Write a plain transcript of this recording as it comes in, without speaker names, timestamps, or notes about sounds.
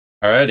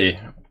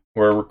Alrighty,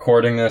 we're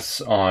recording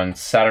this on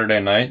Saturday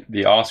night.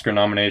 The Oscar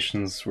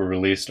nominations were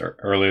released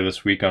earlier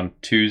this week on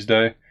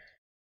Tuesday.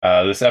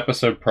 This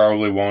episode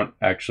probably won't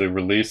actually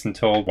release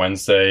until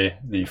Wednesday,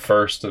 the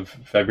 1st of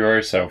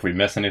February, so if we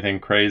miss anything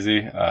crazy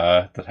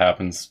that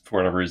happens for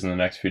whatever reason in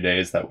the next few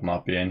days, that will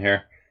not be in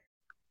here.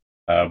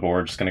 But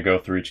we're just going to go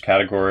through each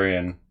category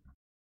and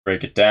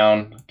break it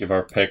down, give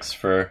our picks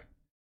for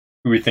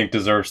who we think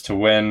deserves to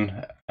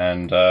win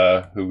and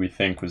who we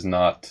think was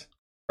not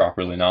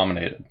properly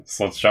nominated.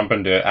 So let's jump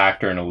into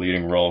actor in a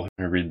leading role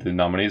and read the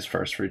nominees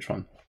first for each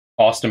one.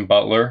 Austin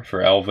Butler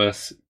for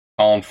Elvis,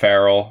 Colin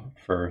Farrell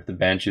for The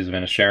Banshees of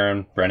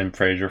Inisherin, Brendan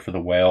Fraser for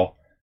The Whale,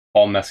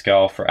 Paul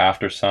Mescal for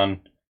Aftersun,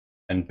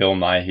 and Bill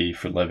Nighy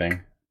for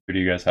Living. Who do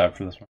you guys have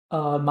for this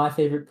one? My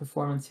favorite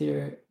performance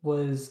here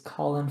was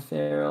Colin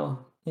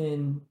Farrell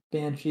in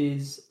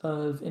Banshees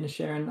of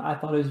Inisherin. I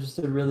thought it was just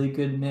a really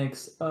good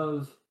mix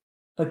of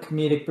a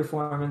comedic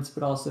performance,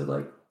 but also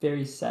like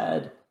very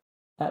sad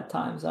at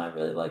times. I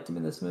really liked him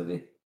in this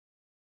movie.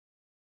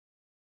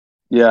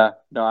 Yeah,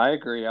 no, I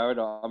agree. I'm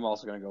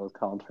also going to go with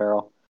Colin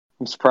Farrell.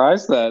 I'm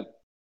surprised that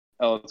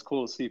it's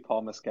cool to see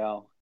Paul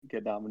Mescal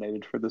get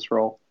nominated for this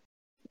role.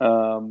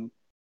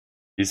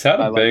 He's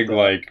had a big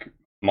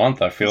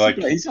month. I feel like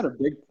he's had a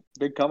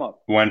big come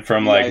up. Went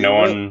from no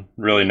one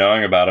really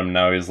knowing about him.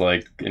 Now he's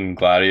in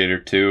Gladiator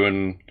 2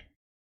 and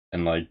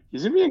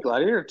he's gonna be in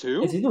Gladiator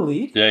 2? Is he the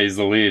lead? Yeah, he's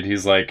the lead.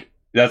 He's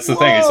that's the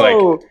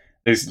thing.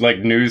 It's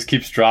news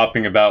keeps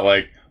dropping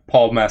about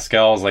Paul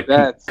Mescal's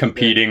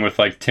competing with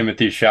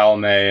Timothy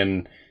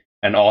Chalamet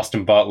and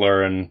Austin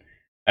Butler and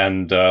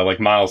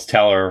Miles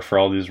Teller for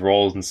all these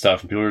roles and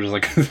stuff, and people are just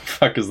like, who the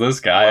fuck is this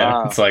guy?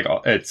 Wow.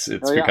 And it's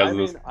because of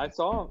this.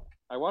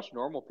 I watched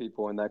Normal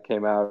People when that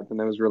came out,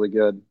 and it was really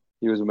good.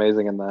 He was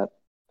amazing in that,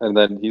 and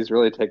then he's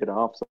really taken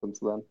off since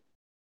then.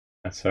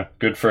 So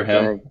good for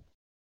him.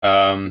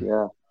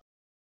 Yeah,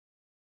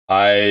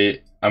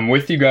 I'm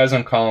with you guys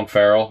on Colin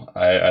Farrell.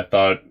 I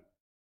thought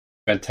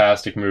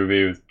fantastic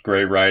movie with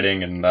great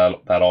writing, and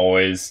that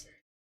always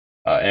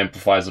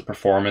amplifies the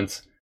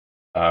performance.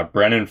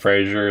 Brendan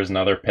Fraser is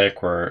another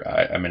pick where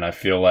I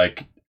feel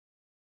like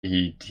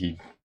he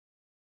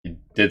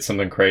did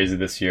something crazy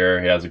this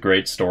year. He has a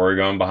great story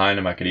going behind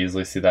him. I could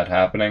easily see that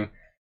happening.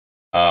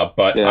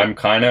 But yeah. I'm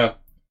kind of,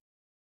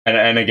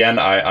 and again,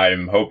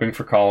 I'm hoping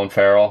for Colin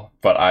Farrell,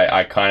 but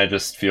I kind of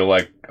just feel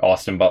like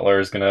Austin Butler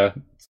is gonna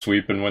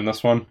sweep and win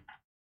this one.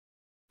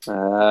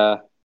 I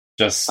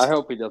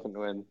hope he doesn't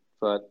win,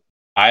 but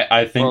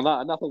I think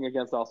nothing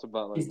against Austin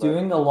Butler. He's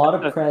doing a lot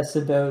of press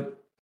about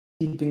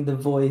keeping the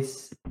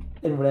voice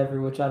and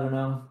whatever, which I don't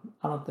know.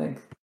 I don't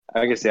think.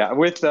 I guess yeah.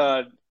 With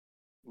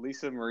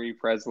Lisa Marie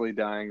Presley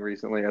dying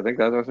recently, I think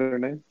that was her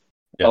name.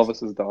 Yes.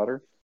 Elvis's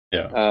daughter.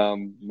 Yeah.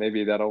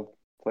 Maybe that'll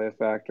play a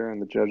factor in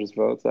the judges'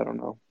 votes. I don't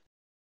know.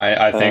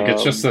 I think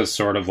it's just those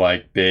sort of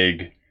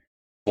big,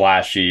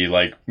 flashy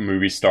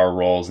movie star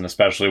roles, and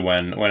especially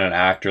when an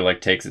actor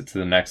takes it to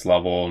the next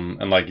level,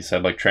 and like you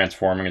said,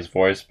 transforming his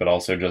voice, but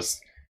also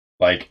just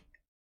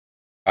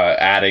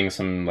adding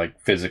some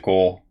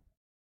physical,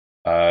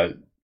 a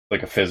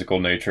physical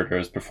nature to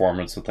his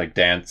performance with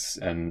dance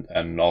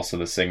and also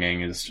the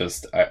singing is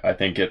just I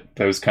think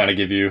those kind of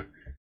give you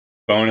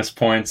bonus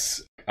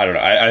points. I don't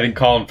know. I think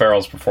Colin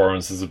Farrell's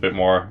performance is a bit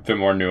more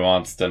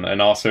nuanced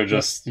and also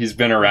just he's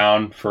been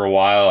around for a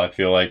while. I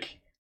feel like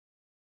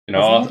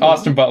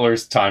Austin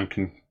Butler's time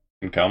can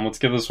come. Let's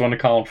give this one to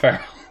Colin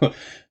Farrell.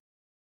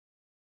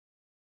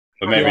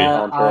 But maybe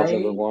I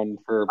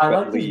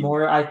like these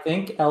more. I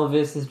think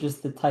Elvis is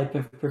just the type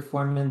of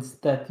performance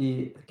that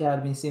the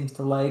Academy seems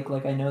to like.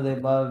 I know they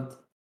loved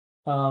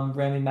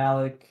Rami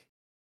Malek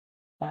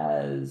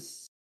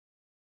as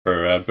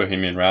for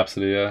Bohemian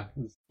Rhapsody.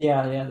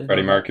 Yeah.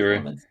 Freddie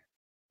Mercury.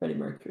 Freddie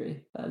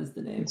Mercury. That is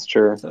the name. It's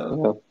true.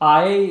 So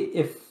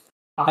if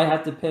I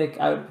had to pick,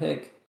 I would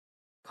pick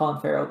Colin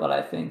Farrell, but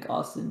I think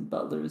Austin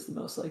Butler is the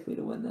most likely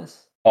to win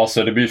this.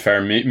 Also, to be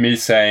fair, me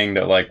saying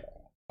that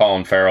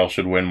Colin Farrell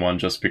should win one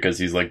just because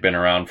he's been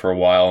around for a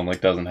while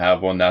and doesn't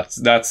have one. That's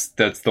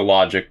the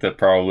logic that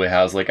probably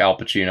has Al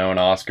Pacino an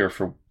Oscar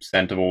for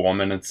Scent of a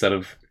Woman instead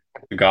of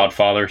The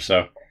Godfather.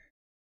 So,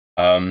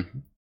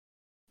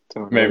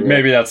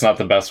 maybe that's not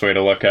the best way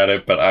to look at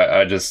it, but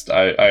I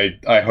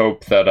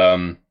hope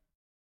that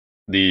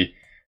the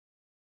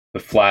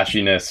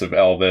flashiness of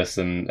Elvis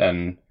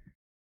and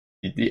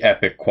the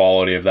epic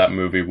quality of that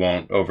movie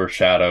won't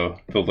overshadow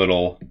the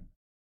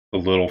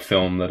little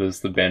film that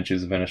is The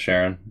Banshees of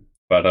Inisherin.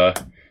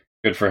 But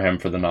good for him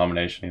for the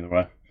nomination either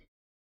way.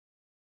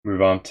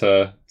 Move on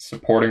to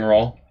supporting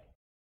role.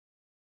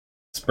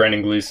 It's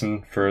Brendan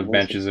Gleeson for The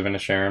Banshees of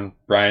Inisherin,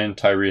 Brian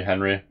Tyree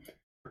Henry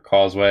for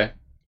Causeway,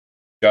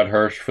 Judd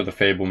Hirsch for The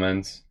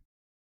Fabelmans,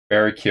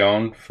 Barry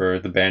Keoghan for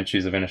The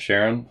Banshees of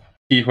Inisherin,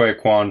 Ke Huy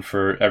Quan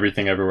for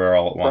Everything Everywhere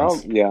All at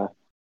Once. Yeah.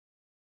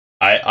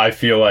 I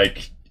feel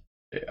like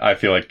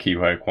Ke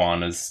Huy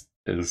Quan is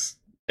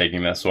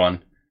taking this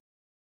one.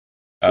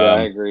 Yeah,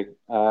 I agree.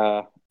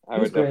 I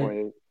would great.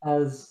 definitely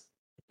as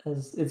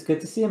As it's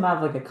good to see him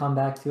have like a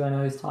comeback too. I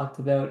know he's talked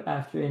about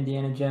after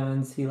Indiana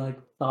Jones, he like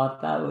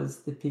thought that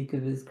was the peak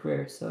of his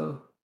career.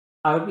 So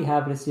I would be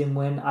happy to see him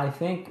win. I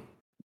think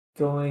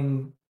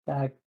going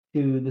back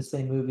to the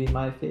same movie,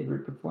 my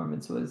favorite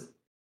performance was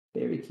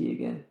Barry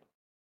Keoghan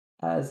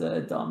as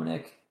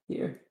Dominic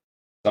here.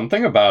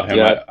 Something about him,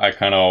 Yeah. I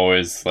kind of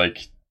always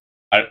like.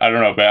 I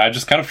don't know, but I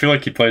just kind of feel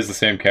like he plays the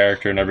same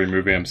character in every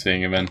movie I'm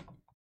seeing him in.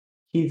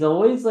 He's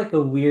always like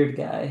a weird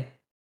guy.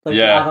 Like I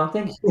Yeah, don't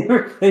think he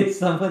ever plays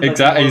someone like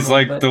exactly. He's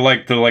normal, like but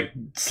the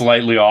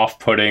slightly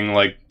off-putting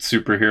like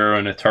superhero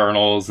in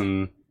Eternals,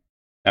 and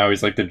now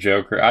he's like the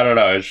Joker. I don't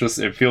know. It's just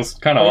it feels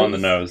kind of on the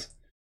nose.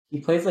 he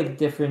plays like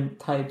different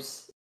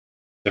types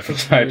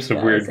Different of types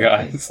of weird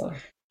I think, guys. so.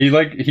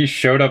 He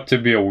showed up to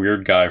be a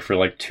weird guy for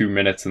like 2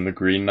 minutes in The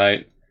Green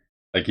Knight.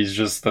 Like he's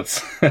just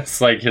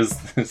that's like his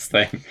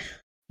thing.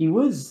 He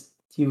was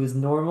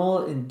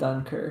normal in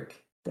Dunkirk.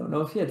 Don't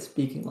know if he had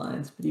speaking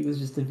lines, but he was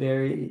just a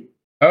very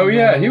Oh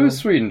yeah, he normal- was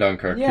sweet in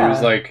Dunkirk. He Yeah.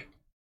 was like,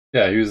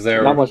 yeah, he was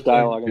there. Not much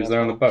dialogue. He in was that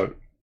there on the film. boat.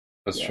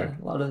 That's yeah, true.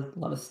 a lot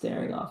of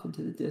staring off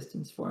into the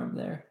distance for him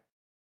there.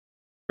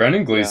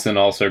 Brendan Gleeson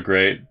also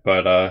great,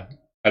 but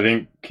I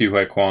think Ke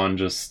Huy Quan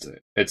just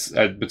it's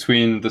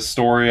between the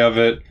story of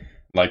it,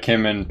 like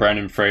him and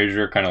Brendan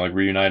Fraser kind of like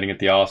reuniting at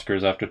the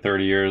Oscars after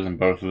 30 years, and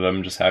both of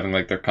them just having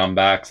like their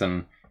comebacks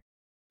and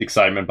the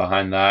excitement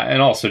behind that,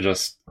 and also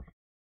just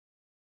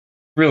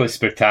really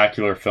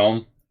spectacular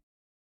film.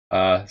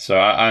 So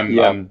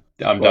I'm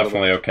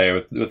definitely okay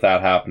with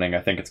that happening.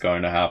 I think it's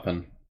going to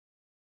happen.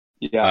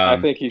 Yeah, I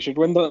think he should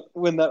win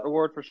that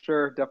award for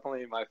sure.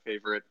 Definitely my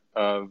favorite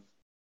of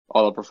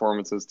all the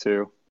performances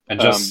too. And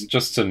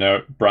just to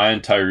note,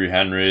 Brian Tyree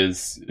Henry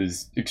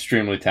is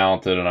extremely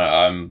talented,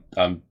 and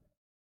I'm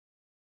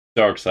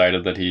so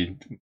excited that he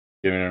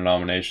given a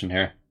nomination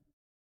here.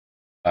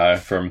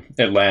 From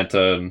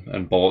Atlanta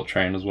and Bullet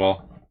Train as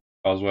well,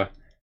 Causeway.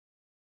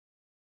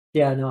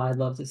 Yeah, no, I'd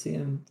love to see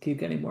him keep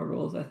getting more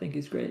roles. I think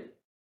he's great.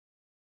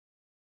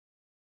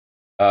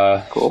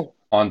 Cool.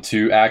 On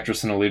to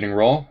actress in a leading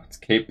role. It's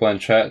Cate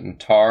Blanchett in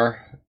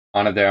Tar,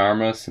 Ana de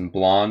Armas in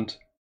Blonde,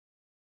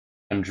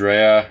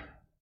 Andrea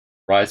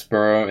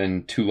Riseborough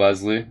in To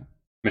Leslie,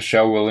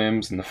 Michelle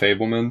Williams in The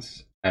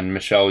Fabelmans, and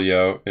Michelle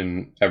Yeoh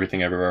in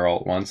Everything Everywhere All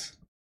at Once.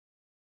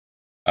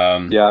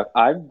 Yeah,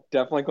 I'm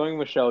definitely going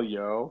Michelle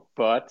Yeoh,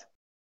 but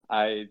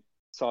I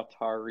saw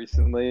Tar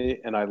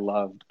recently and I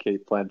loved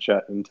Cate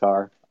Blanchett in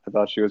Tar. I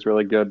thought she was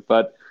really good,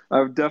 but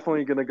I'm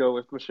definitely gonna go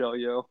with Michelle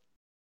Yeoh.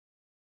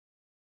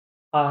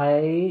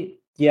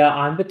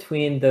 I'm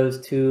between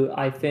those two.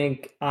 I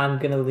think I'm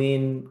gonna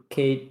lean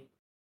Cate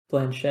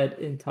Blanchett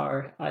in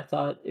Tar. I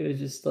thought it was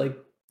just like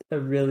a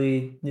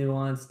really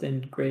nuanced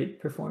and great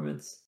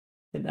performance,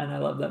 and I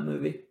love that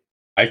movie.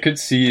 I could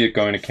see it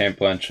going to Cate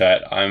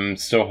Blanchett. I'm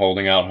still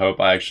holding out hope.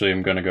 I actually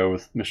am going to go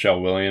with Michelle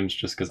Williams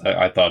just because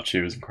I thought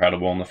she was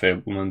incredible in The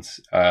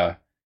Fabelmans.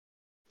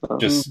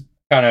 Just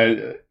kind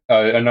of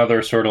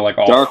another sort of like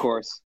dark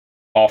horse,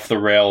 off the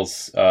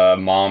rails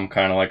mom,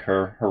 kind of like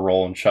her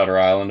role in Shutter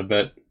Island a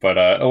bit, but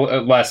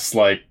less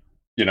like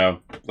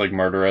like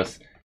murderous.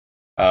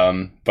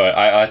 But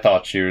I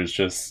thought she was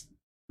just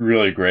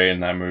really great in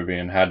that movie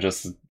and had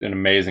just an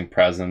amazing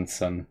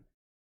presence and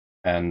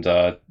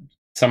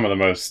some of the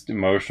most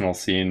emotional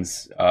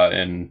scenes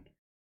in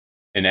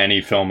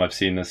any film I've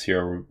seen this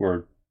year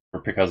were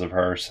because of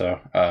her. So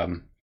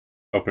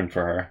hoping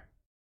for her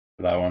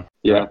for that one.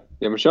 Yeah,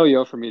 Michelle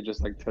Yeoh for me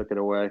just like took it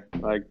away.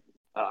 Like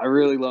I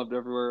really loved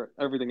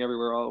Everything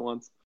Everywhere All at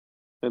Once,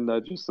 and I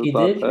just He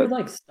thought did that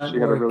like stunt she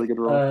had a work really good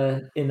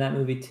role in that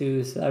movie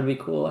too, so that'd be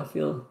cool. I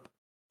feel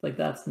like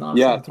that's not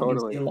something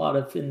totally. you see a lot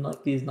of in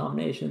like these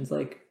nominations,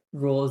 like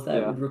roles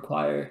that would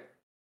require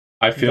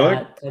I feel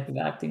that type of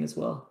acting as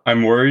well.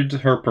 I'm worried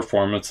her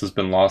performance has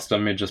been lost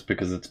on me just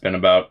because it's been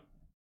about,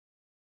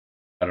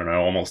 I don't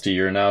know, almost a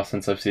year now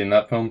since I've seen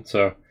that film.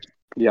 So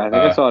yeah, I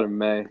think I saw it in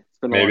May. It's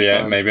been maybe a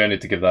long time. Maybe I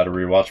need to give that a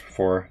rewatch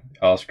before the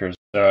Oscars.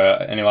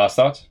 Any last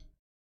thoughts?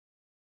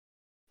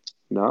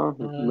 No,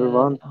 move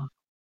on.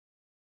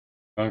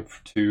 Going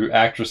to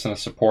actress in a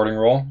supporting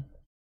role.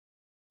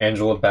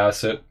 Angela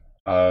Bassett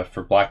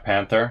for Black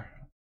Panther.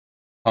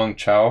 Hong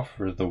Chow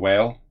for The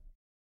Whale.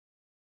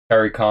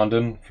 Carrie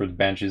Condon for The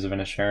Banshees of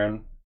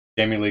Inisherin.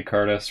 Jamie Lee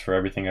Curtis for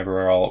Everything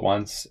Everywhere All at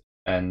Once.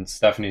 And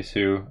Stephanie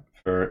Hsu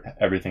for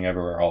Everything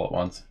Everywhere All at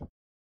Once.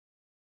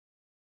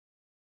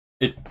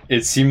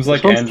 It seems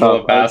like Angela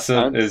tough.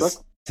 Bassett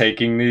is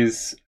taking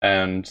these,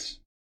 and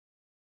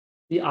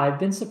yeah, I've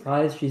been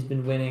surprised she's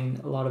been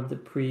winning a lot of the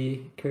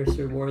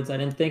precursor awards. I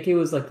didn't think it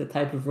was like the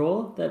type of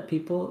role that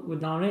people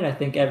would nominate. I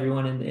think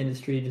everyone in the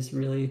industry just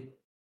really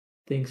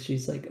thinks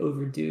she's like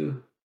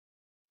overdue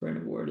for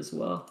an award as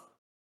well.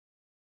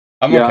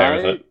 I'm okay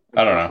with it.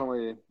 I don't know.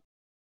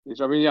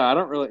 I mean, I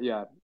don't really.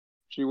 Yeah,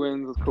 she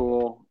wins is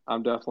cool.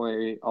 I'm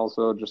definitely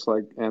also just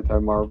like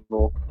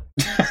anti-Marvel,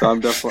 so I'm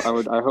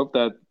definitely. I hope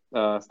that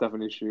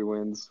Stephanie Hsu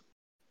wins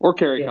or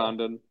Carrie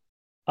Condon.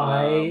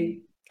 I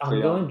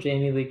I'm going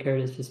Jamie Lee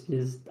Curtis just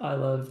because I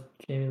love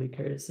Jamie Lee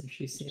Curtis, and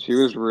she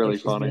was really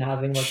like funny. She's been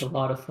having like a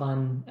lot of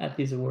fun at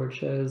these award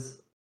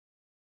shows.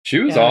 She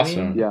was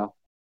awesome.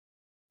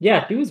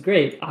 Yeah, she was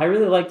great. I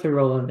really liked her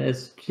role in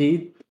this.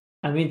 To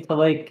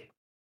like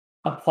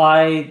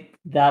apply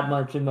that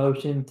much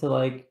emotion to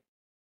like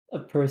a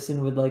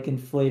person with like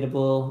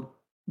inflatable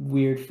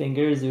weird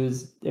fingers,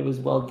 it was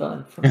well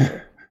done from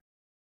her.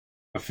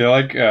 I feel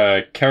like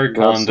Carrie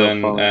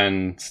Condon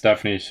and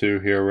Stephanie Sue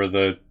here were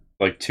the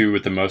like two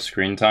with the most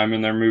screen time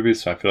in their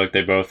movies, so I feel like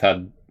they both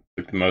had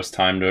like, the most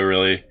time to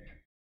really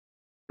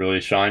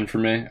shine for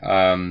me.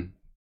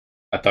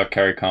 I thought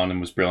Carrie Condon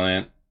was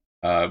brilliant,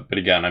 but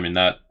again, I mean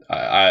that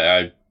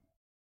I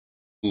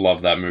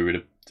love that movie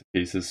to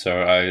pieces,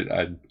 so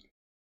I'm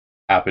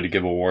happy to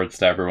give awards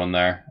to everyone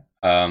there.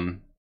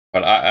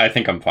 But I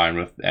think I'm fine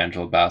with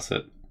Angela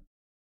Bassett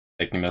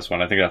taking this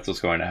one. I think that's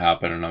what's going to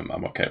happen, and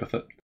I'm okay with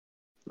it.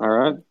 All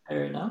right.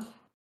 Fair enough.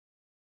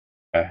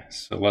 Okay,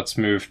 so let's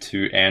move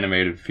to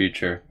animated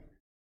feature.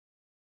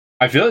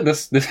 I feel like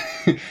this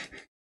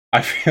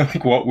I feel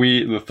like what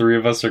the three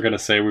of us are going to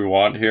say we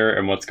want here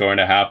and what's going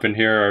to happen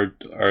here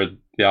are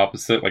the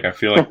opposite. Like I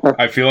feel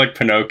like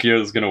Pinocchio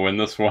is going to win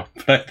this one,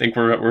 but I think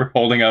we're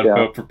holding out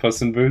hope for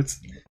Puss in Boots.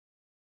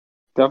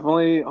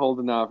 Definitely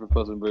holding out for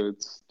Puss in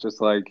Boots,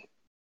 just like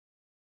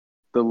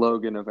the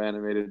Logan of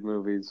animated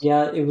movies.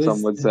 Yeah, it was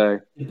some would say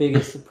the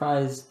biggest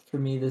surprise for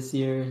me this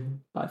year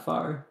by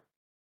far.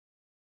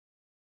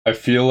 I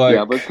feel like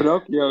but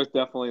Pinocchio is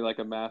definitely like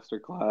a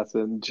masterclass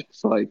in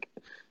just like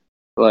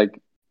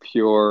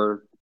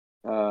pure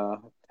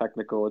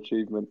technical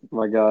achievement.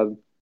 My God.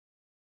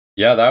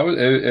 Yeah, that was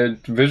it.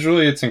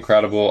 Visually, it's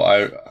incredible.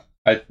 I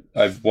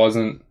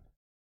wasn't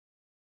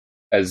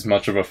as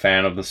much of a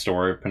fan of the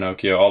story of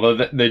Pinocchio,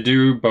 although they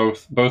do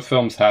both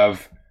films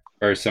have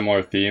very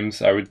similar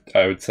themes. I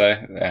would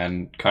say,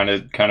 and kind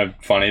of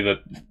funny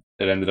that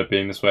it ended up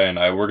being this way. And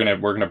we're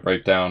gonna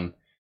break down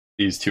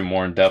these two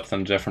more in depth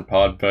on a different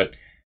pod, but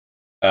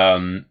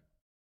I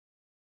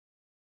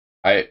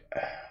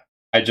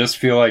just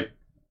feel like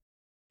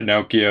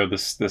Pinocchio, the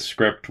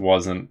script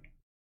wasn't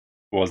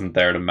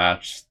there to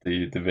match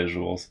the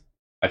visuals.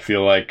 I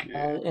feel like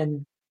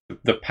and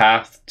the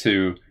path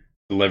to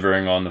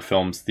delivering on the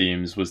film's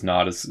themes was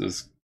not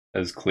as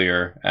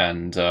clear,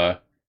 and I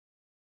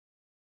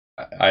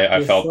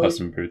felt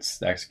Puss in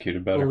Boots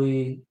executed better.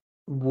 Fully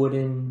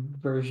wooden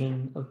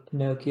version of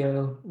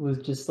Pinocchio was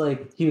just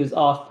like, he was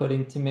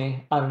off-putting to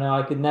me. I don't know,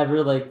 I could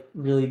never like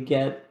really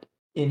get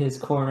in his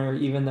corner,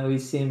 even though he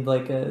seemed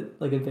like a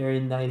very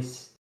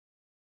nice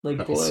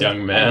boy.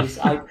 Young man.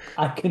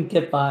 I couldn't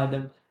get behind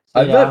him.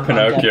 So, I bet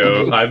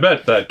Pinocchio. I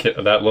bet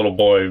that little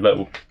boy,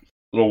 that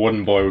little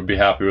wooden boy, would be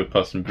happy with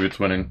Puss in Boots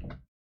winning.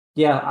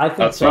 Yeah, I think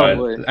that's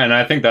so. And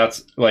I think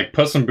that's like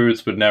Puss in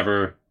Boots would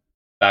never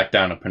back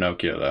down to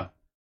Pinocchio though,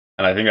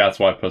 and I think that's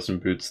why Puss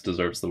inOots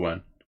deserves the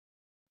win.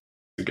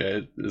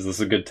 Okay, is this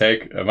a good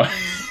take? Am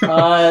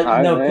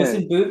I? No, Puss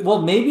in Boots.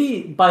 Well,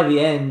 maybe by the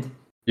end.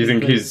 You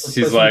think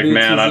he's like,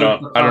 man,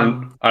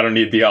 I don't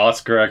need the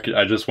Oscar.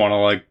 I just want to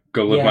like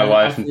go live my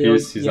life in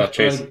peace. He's not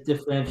chasing. Like,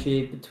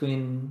 differentiate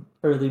between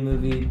early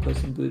movie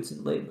Puss in Boots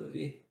and late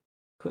movie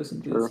Puss in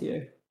Boots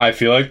here. I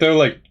feel like they're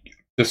like,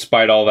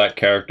 despite all that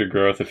character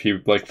growth, if he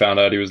like found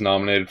out he was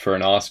nominated for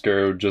an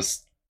Oscar,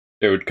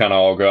 it would kind of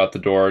all go out the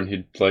door, and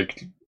he'd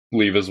like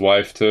leave his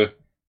wife to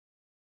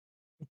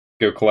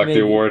go collect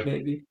the award.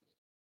 Maybe.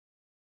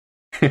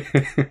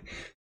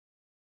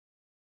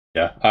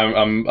 Yeah,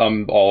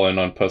 I'm all in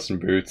on Puss in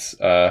Boots.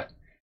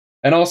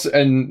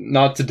 And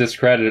not to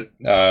discredit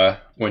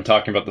when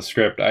talking about the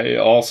script, I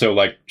also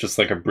like just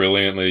like a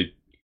brilliantly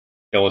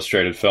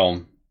illustrated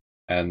film,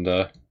 and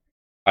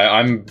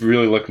I'm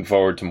really looking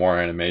forward to more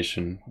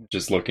animation.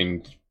 Just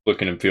looking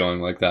and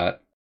feeling like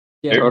that.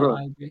 Yeah,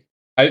 I agree.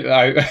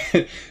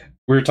 I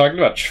we were talking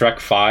about Shrek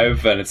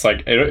 5, and it's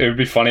like it would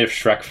be funny if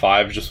Shrek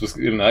 5 just was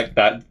in like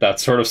that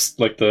sort of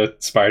like the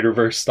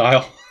Spider-Verse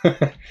style.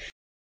 That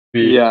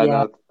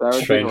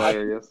would be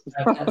hilarious.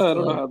 I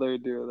don't know how they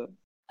would do that.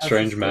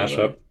 Strange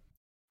mashup.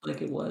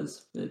 Like it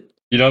was, but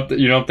you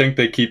don't think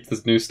they keep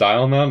this new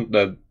style now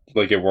that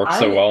like it works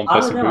so well in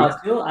Puss in Boots?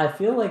 I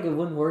feel like it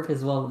wouldn't work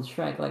as well with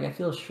Shrek. Like I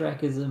feel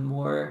Shrek is a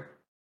more.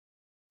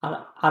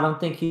 I don't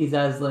think he's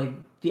as like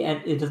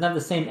it doesn't have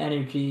the same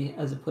energy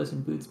as a Puss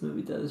in Boots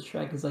movie does.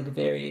 Shrek is like a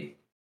very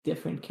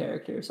different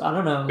character, so I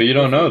don't know. But you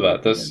don't know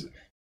that this.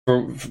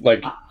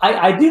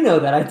 I do know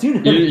that. I do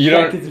know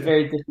Shrek is a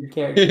very different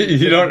character. But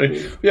you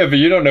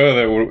don't know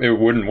that it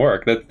wouldn't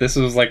work. That this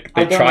was like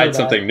they tried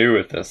something new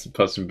with this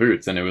Puss in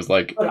Boots, and it was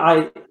like. But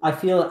I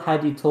feel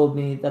had you told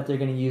me that they're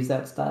going to use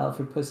that style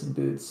for Puss in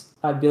Boots,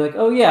 I'd be like,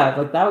 oh yeah,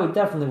 like that would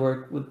definitely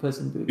work with Puss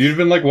in Boots. You'd have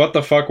been like, what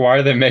the fuck? Why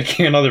are they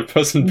making another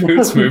Puss in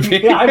Boots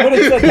movie? Yeah, I would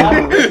have said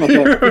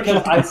that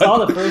because I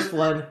saw the first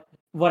one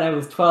when I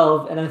was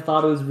 12, and I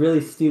thought it was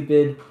really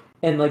stupid.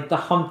 And like the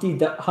Humpty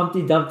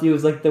Dumpty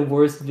was like the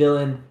worst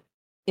villain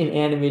in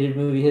animated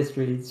movie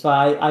history. So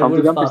I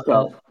would have thought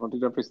that. Humpty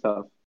Dumpty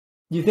stuff.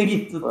 You think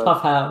he's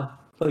tough how?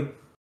 Like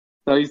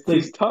No,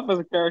 he's tough as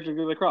a character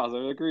through the cross.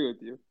 I agree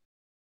with you.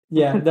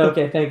 Yeah. No,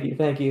 okay.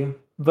 Thank you.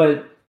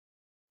 But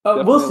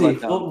we'll see.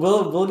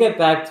 We'll get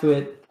back to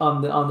it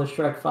on the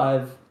Shrek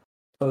 5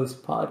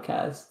 post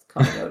podcast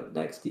coming out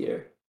next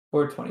year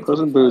or 2025. Puss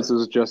in Boots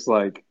is just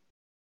like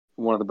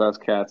one of the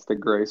best cats to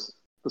grace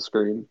the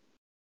screen.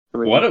 I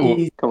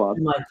mean, come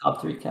on. My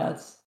top 3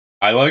 cats.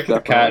 I like the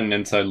cat in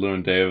Inside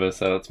Llewyn Davis.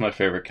 That's my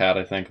favorite cat,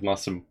 I think,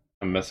 unless I'm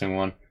missing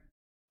one.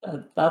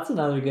 That's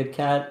another good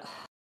cat.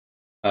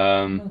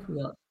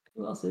 Who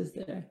else is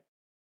there?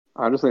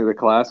 I just think the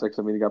classics.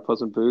 I mean, you got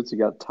Puss in Boots, you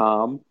got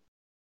Tom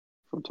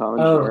from Tom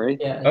and Jerry.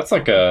 Yeah, that's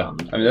like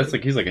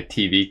he's like a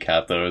TV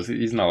cat though.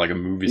 He's not like a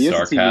movie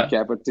star cat. He is a TV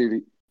cat, but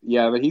TV.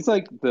 Yeah, but he's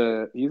like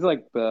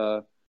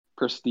the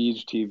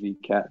prestige TV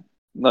cat.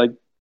 Like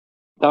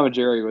Tom and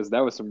Jerry was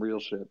some real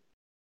shit.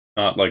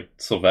 Not like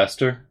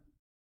Sylvester.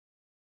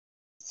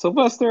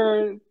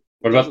 Sylvester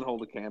doesn't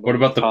hold a candle. What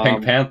about the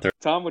Pink Panther?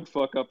 Tom would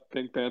fuck up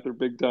Pink Panther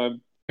big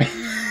time.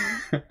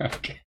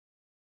 Okay.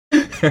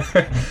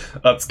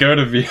 Let's go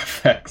to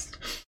VFX.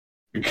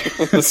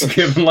 It's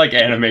given like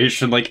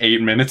animation like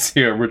 8 minutes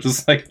here. We're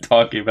just like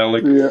talking about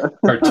like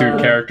cartoon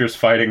characters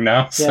fighting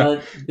now. So.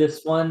 Yeah,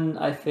 this one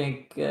I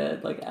think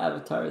like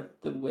Avatar: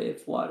 The Way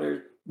of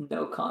Water,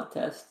 no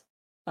contest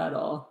at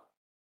all.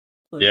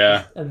 Like,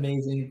 yeah,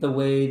 amazing the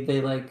way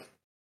they like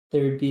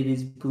there would be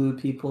these blue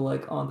people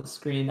like on the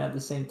screen at the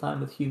same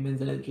time with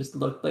humans, and it just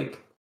looked like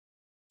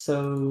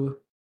so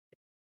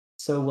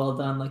well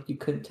done. Like you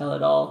couldn't tell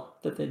at all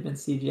that they'd been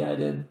CGI'd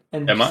in,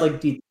 and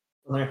like details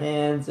on their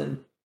hands and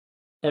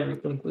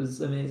everything was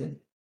amazing.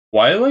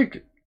 Why,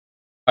 like,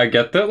 I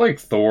get that like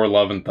Thor: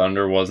 Love and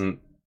Thunder wasn't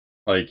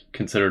like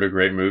considered a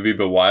great movie,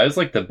 but why is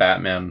like the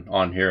Batman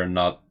on here and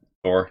not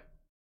Thor?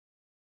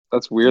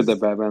 That's weird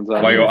that Batman's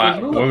on.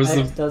 What was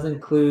the? Does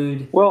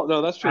include well,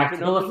 no, that's true.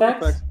 Practical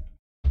effects.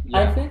 Yeah.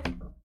 I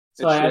think.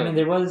 So I mean,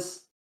 there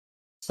was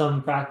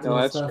some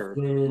practical stuff. True. I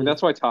mean,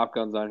 that's why Top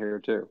Gun's on here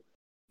too.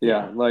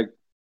 Yeah,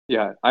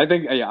 I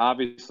think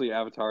obviously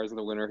Avatar is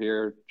the winner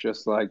here.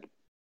 Just like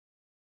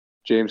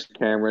James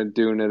Cameron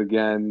doing it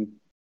again,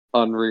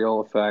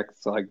 unreal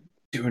effects, like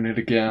doing it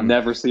again.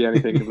 Never see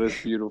anything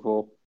this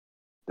beautiful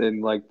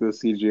in like the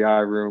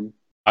CGI room.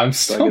 I'm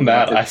still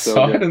mad. I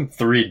saw it in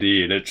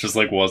 3D and it just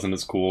like wasn't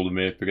as cool to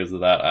me because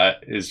of that.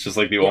 It's just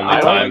like the only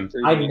time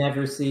I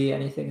never see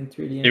anything in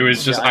 3D anymore. It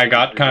was just I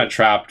got kind of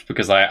trapped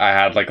because I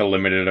had like a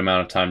limited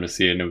amount of time to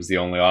see it and it was the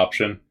only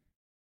option.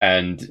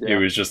 And it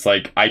was just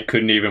like I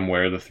couldn't even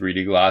wear the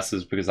 3D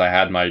glasses because I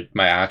had my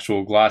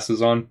actual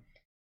glasses on.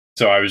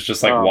 So I was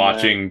just like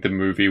watching the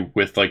movie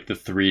with like the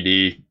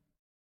 3D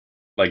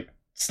like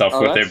stuff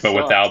with it, but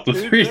without the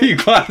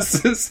 3D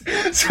glasses.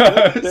 So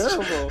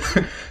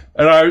terrible.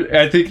 And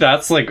I think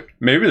that's like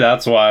maybe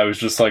that's why I was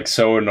just like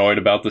so annoyed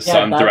about the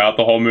sun throughout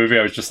the whole movie.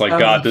 I was just like,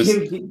 God, this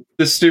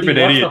stupid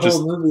idiot the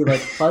whole movie like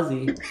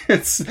fuzzy.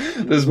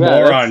 This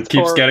moron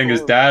keeps getting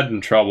his dad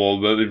in trouble,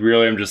 but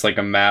really I'm just like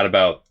I'm mad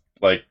about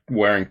like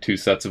wearing 2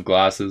 sets of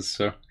glasses.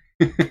 So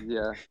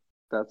yeah,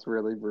 that's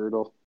really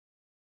brutal.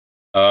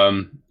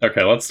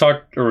 Okay, let's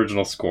talk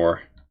original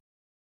score.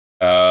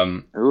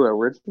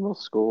 Original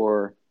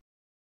score.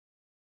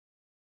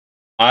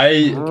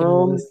 I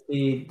can list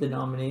the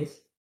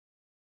nominees.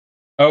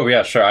 Oh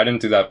yeah, sure. I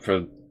didn't do that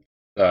for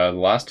the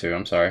last 2.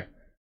 I'm sorry.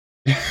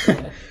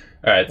 Okay.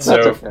 All right,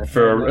 so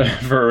for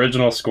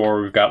original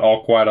score, we've got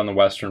All Quiet on the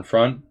Western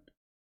Front,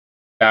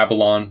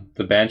 Babylon,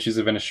 The Banshees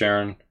of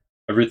Inisherin,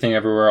 Everything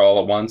Everywhere All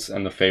at Once,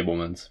 and The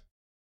Fabelmans.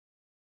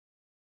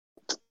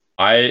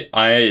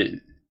 I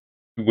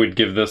would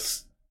give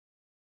this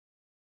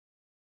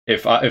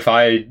if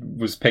I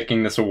was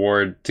picking this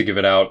award to give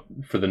it out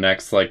for the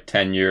next like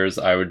 10 years,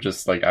 I would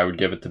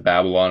give it to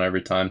Babylon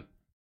every time.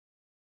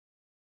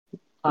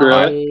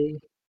 Really?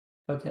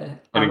 Okay.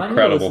 An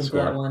incredible score.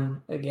 To that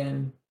one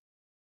again.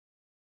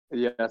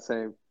 Yeah,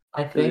 same.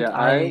 I think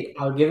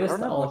I'll give us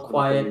All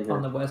Quiet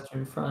on the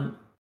Western Front.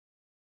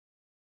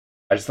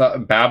 I just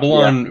thought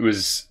Babylon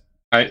was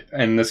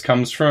and this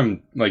comes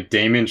from like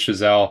Damien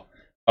Chazelle.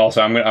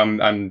 Also,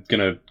 I'm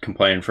gonna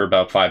complain for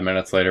about 5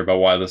 minutes later about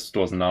why this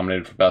wasn't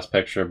nominated for Best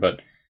Picture, but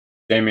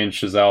Damien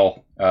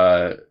Chazelle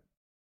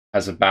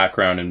has a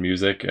background in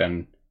music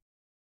and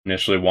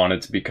initially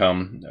wanted to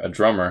become a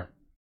drummer,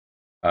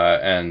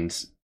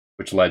 and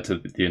which led to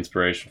the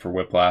inspiration for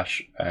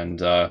Whiplash, and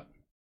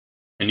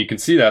you can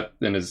see that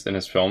in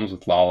his films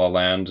with La La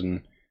Land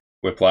and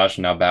Whiplash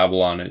and now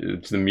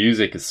Babylon. The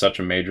music is such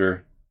a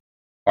major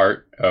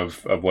part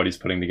of what he's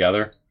putting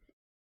together.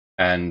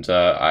 And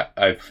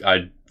I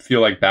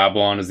feel like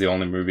Babylon is the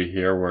only movie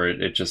here where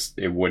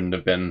it wouldn't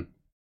have been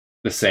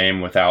the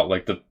same without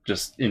like the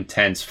just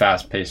intense,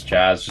 fast-paced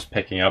jazz just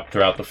picking up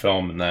throughout the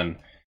film, and then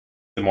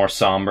the more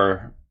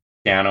somber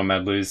piano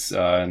medleys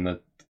and the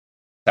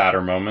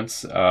sadder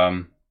moments.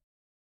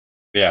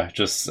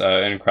 Just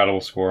an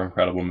incredible score,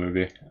 incredible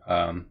movie.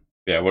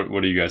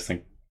 What do you guys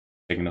think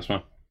taking this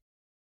one?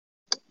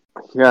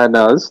 Yeah,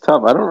 no, it's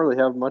tough. I don't really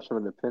have much of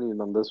an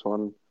opinion on this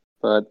one,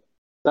 but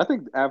I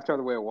think Avatar: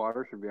 The Way of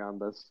Water should be on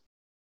this.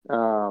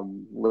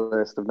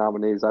 list of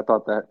nominees. I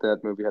thought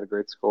that movie had a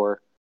great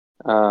score.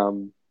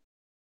 Um,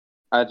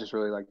 I just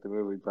really liked the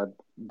movie, but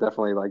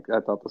definitely like I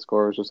thought the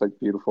score was just like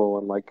beautiful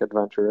and like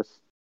adventurous.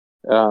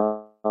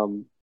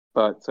 Um,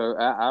 but so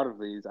out of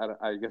these,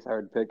 I guess I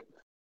would pick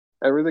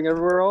Everything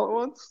Everywhere All at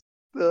Once.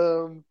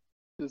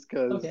 Just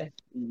because Okay.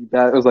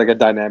 that was like a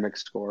dynamic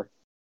score.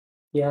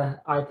 Yeah,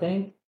 I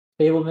think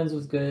Fabelmans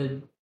was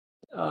good.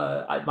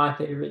 My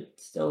favorite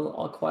still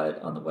All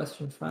Quiet on the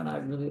Western Front. I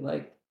really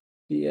like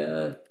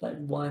the that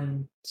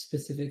one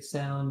specific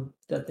sound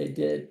that they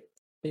did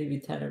maybe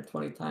 10 or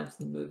 20 times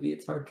in the movie.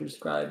 It's hard to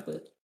describe,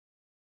 but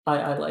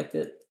I liked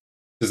it.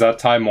 Does that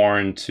tie more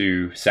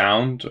into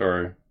sound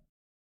or?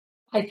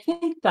 I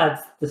think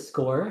that's the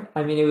score.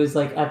 I mean, it was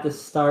like at the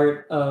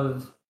start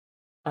of,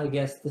 I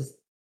guess, this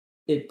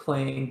it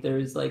playing. There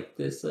was like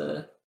this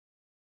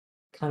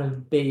kind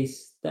of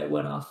bass that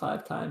went off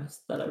 5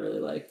 times that I really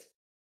liked.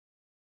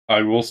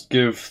 I will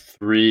give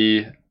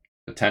 3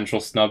 potential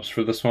snubs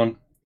for this one.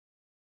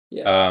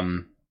 Yeah.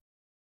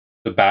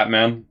 The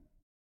Batman.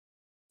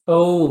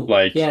 Oh,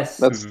 Like, yes.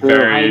 That's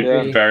very,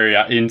 true. very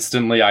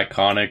instantly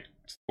iconic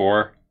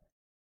score.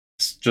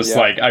 It's just Yeah.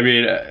 like, I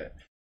mean,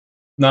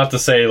 not to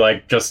say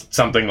like just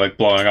something like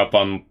blowing up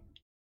on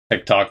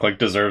TikTok like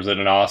deserves it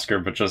an Oscar,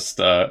 but just,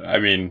 I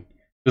mean,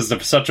 this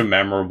is such a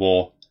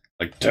memorable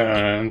like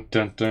dun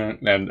dun dun,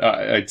 and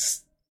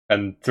it's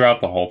and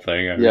throughout the whole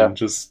thing, I mean,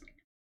 just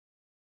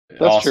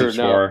That's awesome true.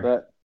 score.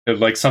 No,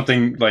 Like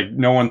something like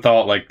no one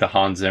thought like the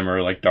Hans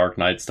Zimmer like Dark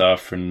Knight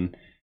stuff and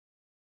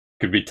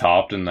could be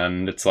topped, and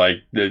then it's like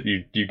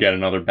you get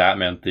another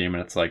Batman theme,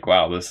 and it's like,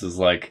 wow, this is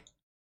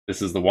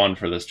the one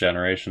for this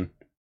generation.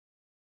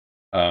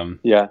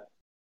 yeah.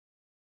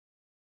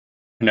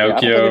 Yeah,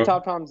 I don't think it Pinocchio,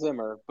 topped Hans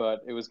Zimmer,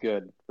 but it was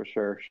good for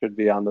sure. Should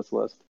be on this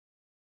list.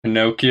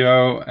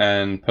 Pinocchio,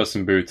 and Puss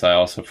in Boots. I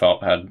also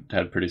felt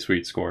had pretty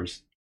sweet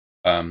scores.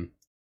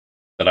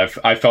 That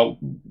I felt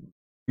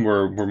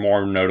were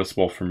more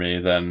noticeable for me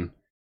than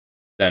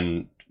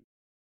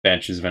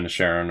Banshees of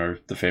Inisherin or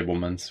the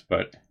Fabelmans,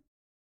 but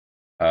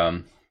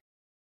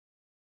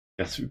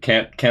guess we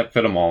can't fit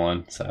them all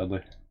in,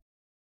 sadly.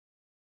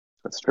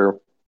 That's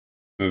true.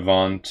 Move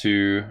on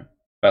to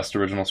best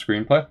original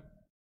screenplay.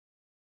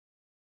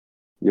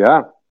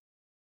 Yeah.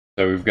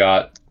 So we've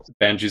got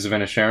Banshees of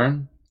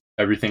Inisherin,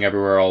 Everything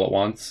Everywhere All at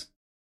Once,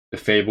 The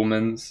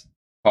Fabelmans,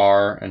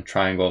 Tar, and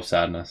Triangle of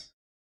Sadness.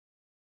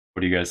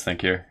 What do you guys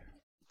think here?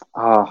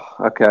 Oh,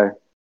 okay.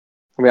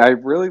 I mean, I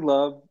really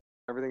love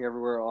Everything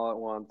Everywhere All at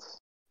Once,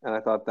 and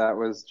I thought that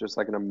was just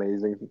like an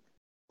amazing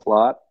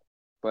plot.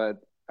 But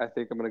I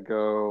think I'm gonna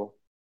go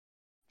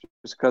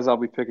just because I'll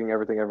be picking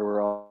Everything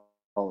Everywhere All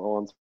at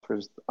Once for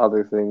just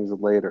other things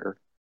later.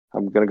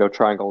 I'm gonna go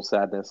Triangle of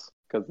Sadness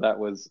because that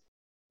was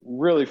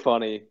really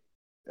funny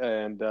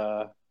and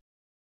a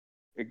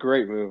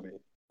great movie.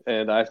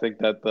 And I think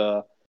that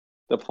the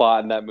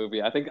plot in that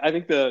movie, I think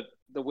the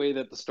way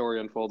that the story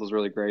unfolds is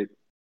really great.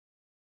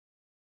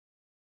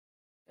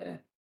 Yeah.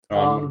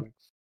 Um,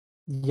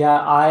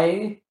 Yeah,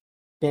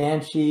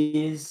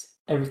 Banshees,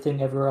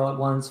 Everything Everywhere All at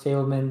Once,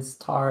 Fabelmans,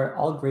 Tar,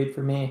 all great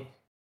for me.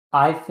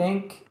 I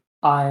think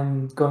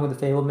I'm going with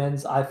the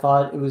Fabelmans. I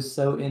thought it was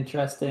so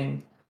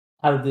interesting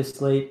how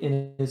this late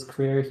in his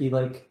career he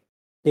like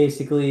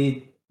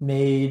basically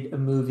made a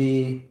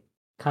movie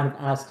kind of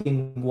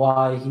asking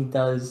why he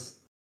does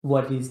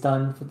what he's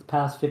done for the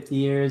past 50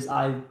 years.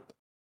 I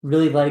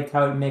really liked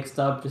how it mixed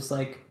up just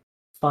like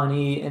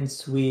funny and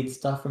sweet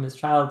stuff from his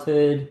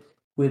childhood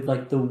with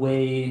like the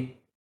way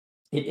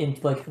it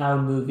into like how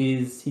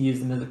movies he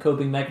used them as a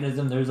coping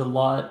mechanism. There's a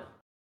lot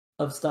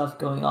of stuff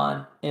going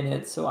on in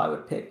it, so I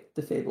would pick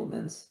the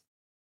Fablemans.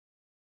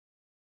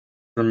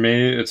 for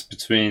me, it's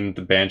between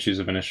the Banshees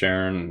of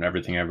Inisherin and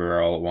Everything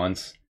Everywhere All at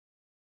Once.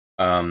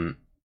 Um,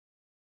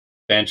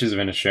 Banshees of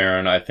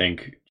Inisherin, I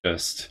think,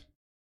 just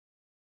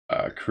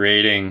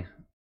creating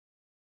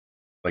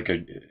like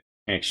an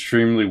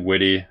extremely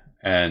witty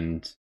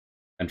and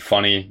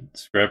funny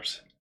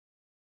script,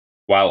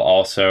 while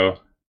also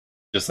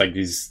just like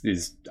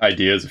these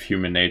ideas of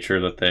human nature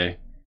that they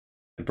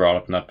brought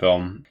up in that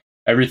film.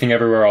 Everything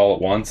Everywhere All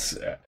at Once,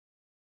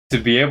 to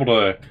be able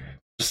to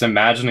just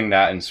imagining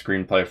that in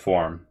screenplay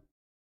form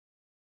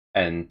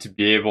and to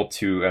be able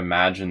to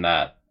imagine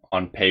that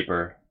on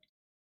paper,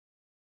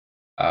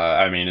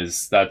 I mean,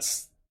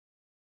 that's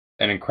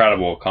an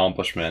incredible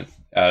accomplishment,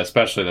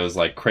 especially those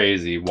like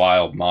crazy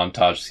wild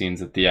montage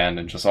scenes at the end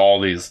and just all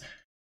these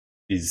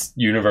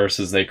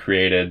universes they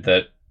created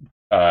that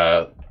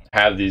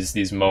have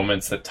these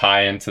moments that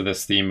tie into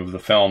this theme of the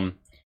film,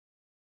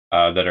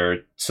 that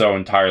are so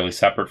entirely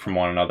separate from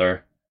one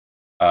another.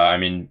 I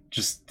mean,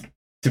 just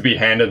to be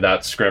handed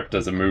that script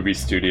as a movie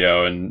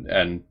studio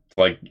and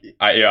like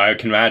I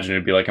can imagine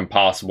it'd be like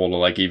impossible to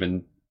like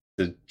even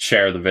to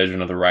share the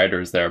vision of the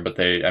writers there, but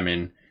I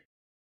mean,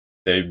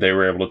 they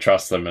were able to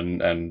trust them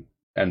and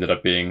ended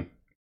up being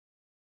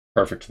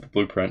perfect to the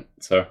blueprint.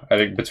 So I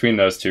think between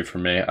those two, for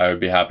me, I would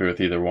be happy with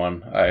either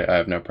one. I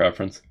have no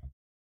preference.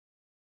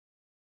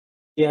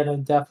 Yeah, no,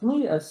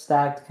 definitely a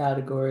stacked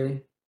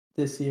category.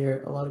 this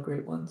year. A lot of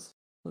great ones.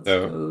 Let's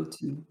go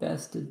to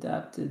best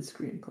adapted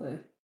screenplay.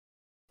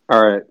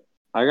 All right.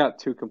 I got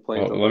 2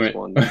 complaints on this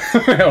one.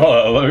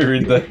 Let me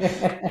read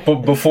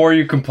the. Before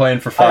you complain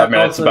for 5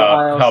 minutes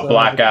about how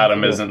Black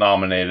Adam isn't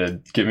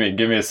nominated, give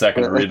me a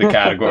second to read the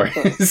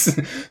categories.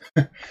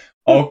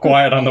 All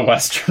Quiet on the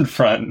Western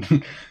Front,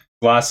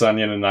 Glass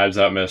Onion and Knives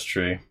Out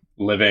Mystery,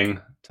 Living,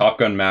 Top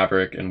Gun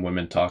Maverick, and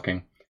Women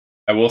Talking.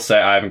 I will say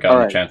I haven't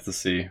gotten a chance to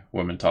see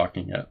Women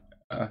Talking yet.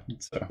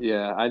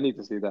 Yeah, I need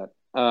to see that.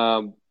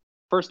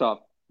 First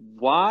off,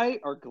 why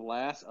are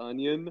Glass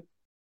Onion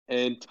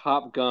and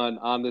Top Gun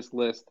on this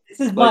list? This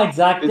is my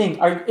exact thing.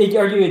 Are you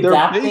adapting?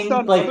 They're based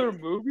on other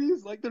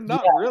movies? Like, they're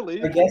not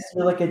really. I guess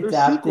you're like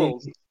adapting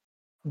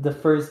the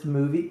first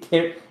movie.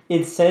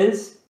 It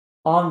says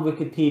on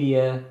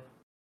Wikipedia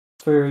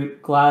for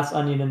Glass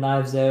Onion and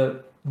Knives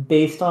Out,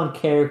 based on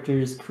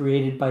characters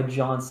created by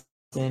Johnson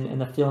in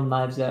the film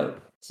Knives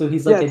Out. So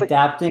he's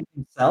adapting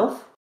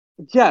himself?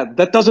 Yeah,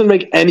 that doesn't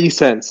make any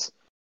sense.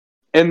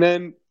 And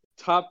then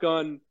Top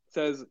Gun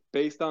says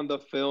based on the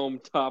film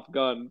Top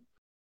Gun,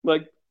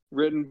 like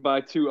written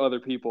by 2 other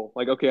people.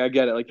 Like, okay, I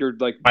get it. Like, you're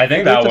like, I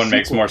think that one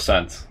makes more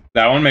sense.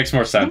 That one makes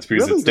more sense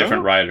because it's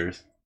different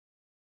writers.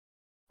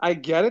 I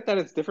get it that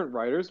it's different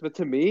writers, but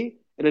to me,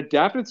 an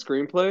adapted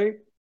screenplay,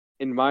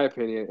 in my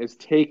opinion, is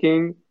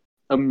taking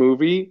a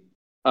movie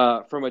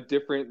from a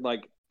different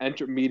like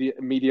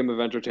medium of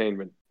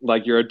entertainment.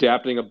 Like, you're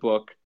adapting a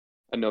book,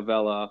 a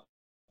novella,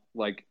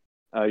 like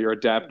you're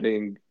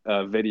adapting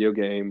a video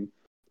game,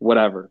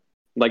 whatever.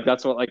 Like,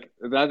 that's what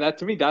that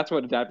to me, that's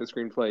what adapted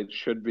screenplay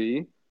should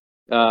be.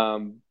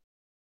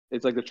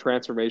 It's like the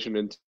transformation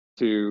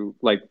into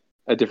like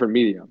a different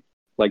medium.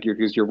 Like,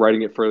 you're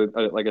writing it for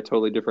like a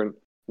totally different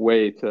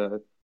way to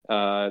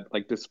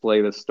like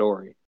display the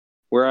story.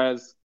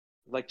 Whereas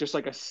like just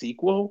like a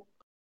sequel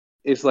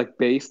is like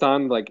based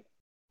on like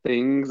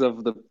things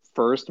of the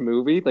first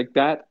movie, like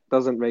that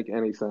doesn't make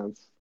any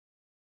sense.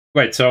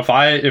 Wait, so if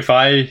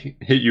I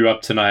hit you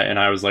up tonight and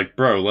I was like,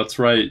 bro, let's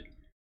write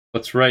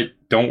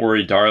Don't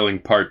Worry Darling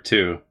Part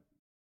 2,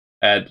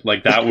 and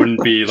like that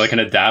wouldn't be like an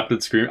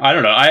adapted screen. I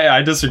don't know.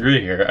 I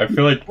disagree here. I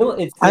feel like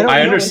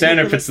I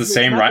understand if it's the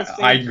same writer.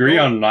 I agree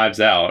on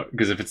Knives Out,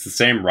 because if it's the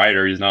same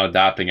writer, he's not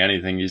adapting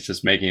anything. He's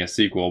just making a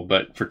sequel.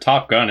 But for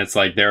Top Gun, it's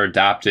like they're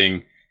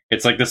adapting.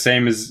 It's like the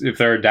same as if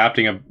they're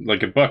adapting a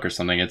book or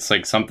something. It's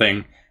like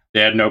something they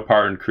had no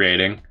part in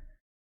creating.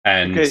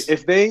 And okay,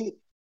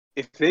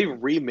 if they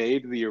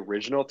remade the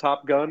original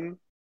Top Gun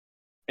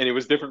and it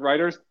was different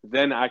writers,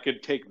 then I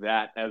could take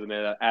that as an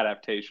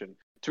adaptation.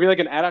 To me, like,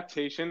 an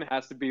adaptation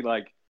has to be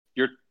like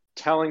you're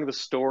telling the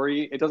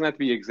story. It doesn't have to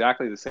be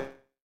exactly the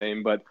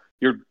same, but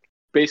you're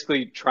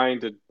basically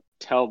trying to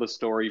tell the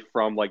story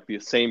from like the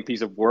same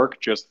piece of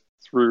work just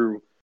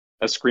through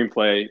a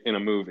screenplay in a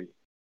movie.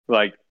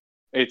 Like,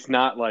 it's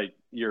not like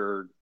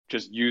you're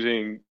just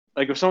using,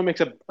 like, if someone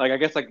makes I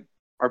guess like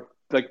our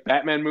like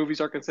Batman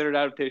movies are considered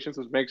adaptations,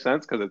 which makes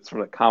sense because it's from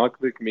the comic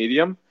book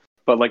medium.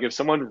 But like, if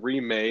someone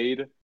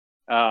remade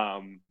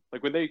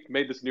like when they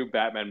made this new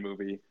Batman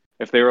movie,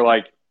 if they were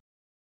like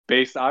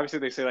obviously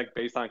they say like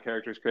based on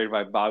characters created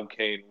by Bob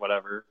Kane,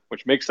 whatever,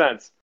 which makes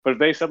sense. But if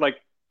they said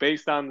like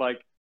based on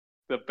like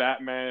the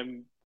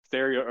Batman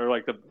stereo, or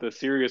like the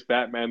serious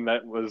Batman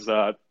that was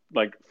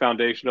like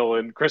foundational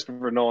in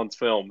Christopher Nolan's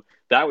film,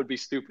 that would be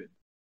stupid.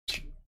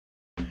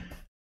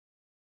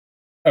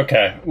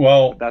 Okay,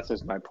 well, that's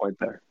just my point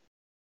there.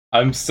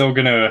 I'm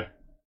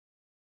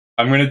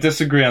gonna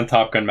disagree on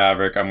Top Gun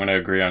Maverick. I'm gonna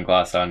agree on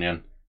Glass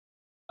Onion,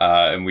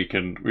 and we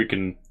can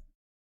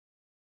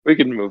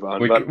move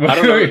on. But I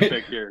don't know what to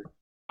pick here.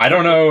 I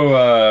don't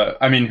know.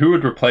 I mean, who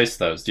would replace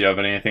those? Do you have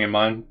anything in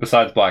mind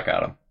besides Black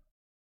Adam?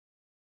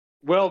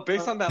 Well,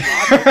 based on that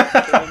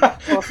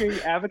logic, fucking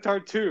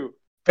Avatar 2.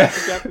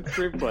 Adapted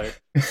screenplay.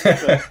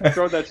 So,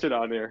 throw that shit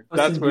on here.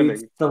 That's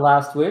winning. The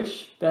Last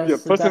Wish.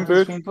 Puss in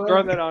Boots.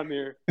 Throw that on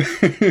here.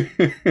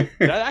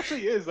 That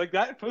actually is like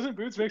that. Puss in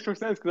Boots makes more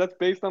sense because that's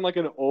based on like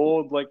an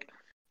old like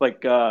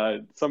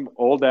some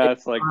old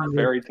ass like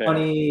fairy tale.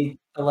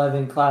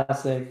 2011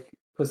 classic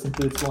Puss in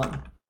Boots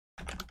 1.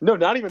 No,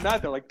 not even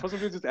that though. Like, Puss in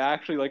Boots is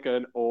actually like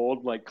an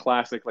old like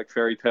classic like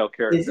fairy tale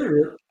character. Is it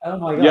really? Oh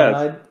my god!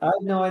 Yes. I had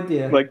no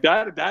idea. Like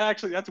that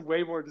actually, that's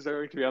way more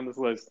deserving to be on this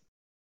list.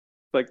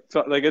 Like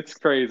it's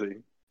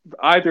crazy.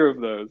 Either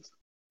of those,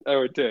 I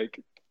would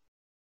take.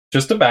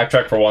 Just to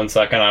backtrack for 1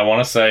 second, I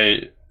want to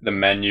say the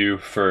menu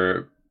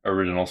for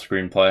original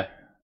screenplay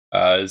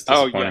is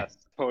disappointing. Oh yes,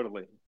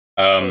 totally.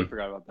 Totally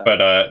forgot about that.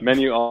 But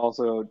menu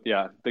also,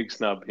 yeah, big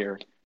snub here.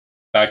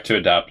 Back to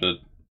adapted.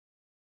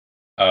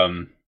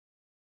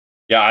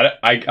 Yeah,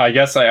 I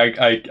guess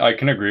I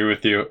can agree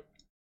with you.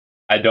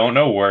 I don't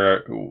know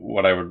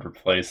what I would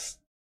replace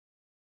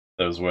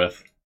those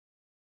with.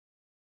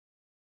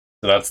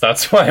 So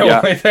that's why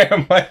only thing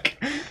I'm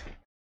like.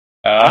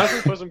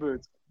 Honestly, Puss in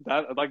Boots.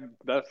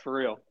 That's for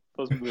real.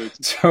 Puss in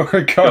Boots. So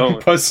we're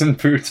going Puss in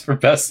Boots for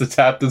best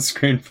adapted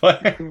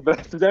screenplay.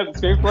 Best adapted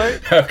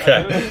screenplay.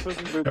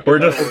 Okay. We're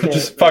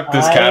just fuck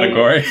this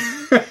category.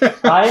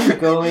 I'm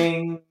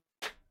going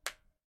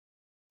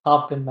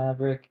Top Gun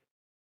Maverick.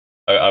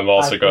 I'm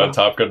also going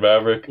Top Gun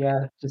Maverick.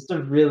 Yeah, just a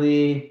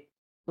really,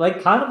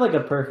 like, kind of like a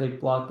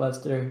perfect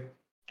blockbuster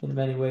in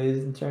many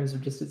ways in terms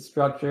of just its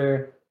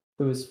structure.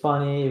 It was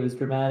funny, it was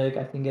dramatic.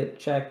 I think it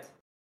checked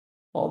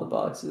all the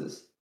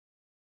boxes.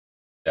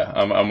 Yeah,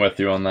 I'm with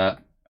you on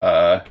that.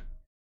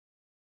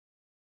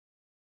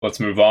 Let's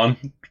move on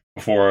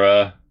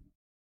before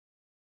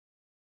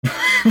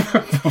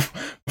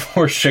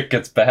before shit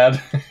gets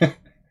bad.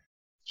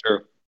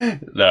 Sure.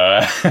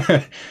 No.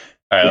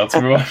 All right, let's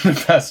move on to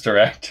Best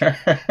Director.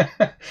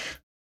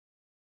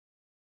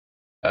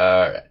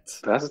 All right.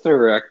 Best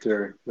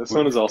Director. This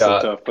one is also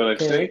tough, but I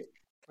think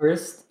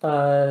first.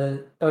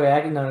 Okay,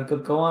 I can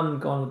go on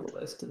with the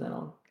list, and then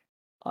I'll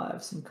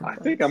have some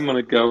complaints. I think I'm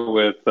gonna go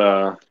with.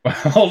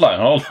 Hold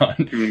on.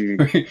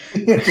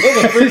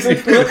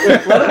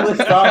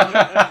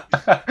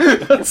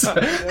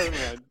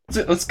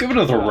 Let's give it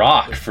to The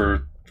Rock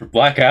for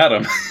Black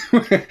Adam.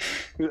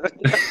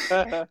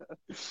 the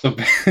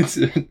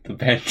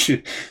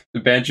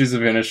Banshees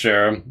of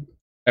Inisherin,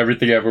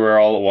 Everything Everywhere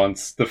All at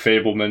Once, The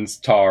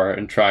Fabelmans, Tar,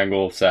 and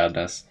Triangle of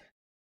Sadness.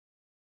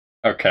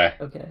 Okay.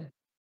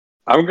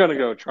 I'm gonna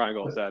go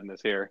Triangle of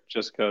Sadness here,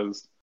 just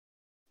because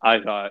I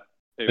thought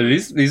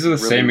these are the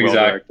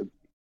really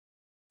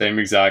same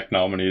exact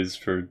nominees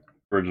for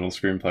original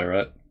screenplay,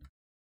 right?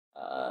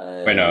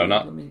 Wait, no,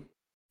 not.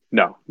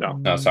 No.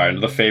 Sorry,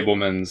 The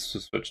Fabelmans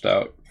was switched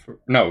out.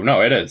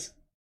 No, it is.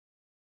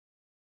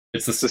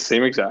 It's the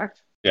same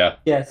exact. Yeah.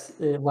 Yes.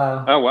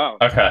 Wow. Oh wow.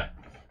 Okay.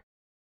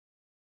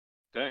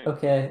 Dang.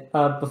 Okay.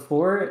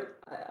 Before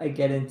I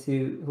get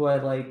into who I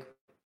like,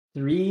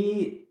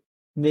 3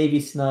 maybe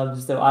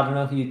snubs, though I don't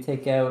know who you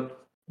take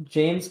out.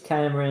 James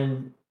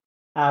Cameron,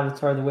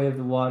 Avatar: The Way of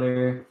the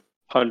Water.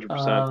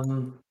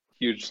 100%.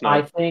 Huge snub.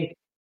 I think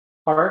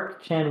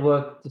Park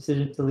Chan-wook,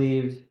 Decision to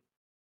Leave,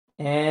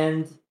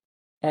 and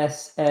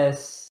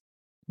SS,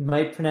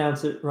 might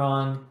pronounce it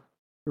wrong,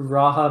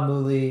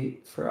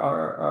 Rajamouli for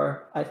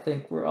RRR. I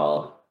think we're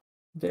all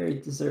very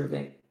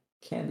deserving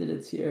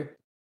candidates here.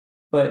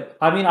 But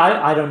I mean,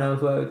 I don't know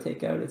who I would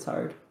take out. It's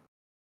hard.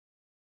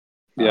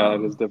 Yeah,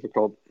 it is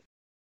difficult.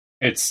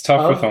 It's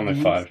tough with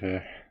only 5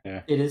 here.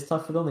 Yeah. It is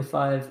tough with only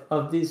 5.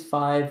 Of these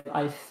 5,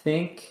 I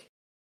think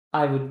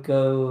I would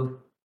go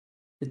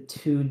the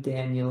 2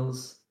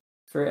 Daniels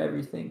for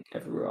Everything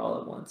Everywhere All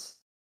at Once.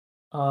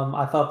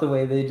 I thought the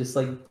way they just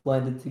like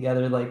blended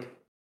together, like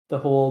the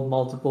whole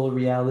multiple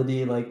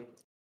reality, like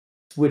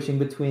switching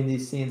between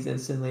these scenes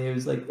instantly, it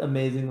was like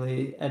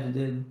amazingly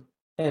edited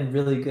and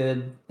really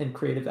good and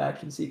creative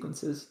action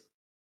sequences.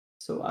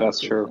 So that's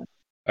true.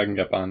 I can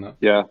get behind that.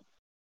 Yeah.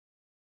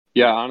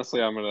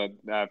 Honestly, I'm gonna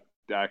have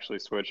to actually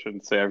switch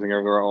and say Everything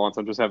Everywhere All at Once.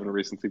 I'm just having a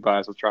recency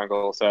bias with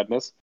Triangle of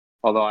Sadness.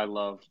 Although I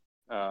love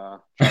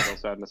Triangle of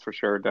Sadness for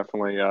sure.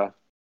 Definitely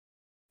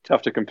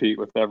tough to compete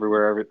with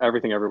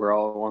Everything Everywhere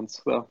All at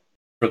Once, though.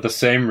 For the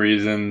same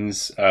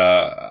reasons,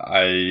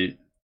 I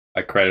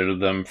credited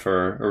them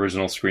for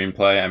original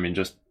screenplay. I mean,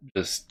 just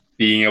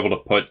being able to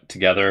put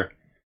together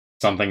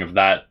something of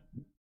that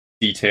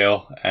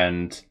detail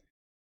and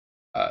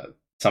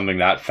something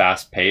that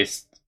fast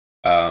paced.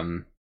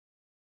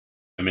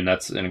 I mean,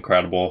 that's an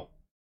incredible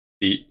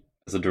feat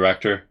as a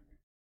directors.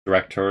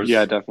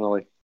 Yeah,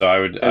 definitely. So I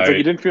would. It's like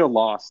you didn't feel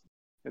lost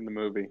in the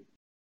movie.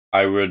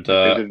 I would.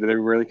 They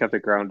really kept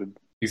it grounded.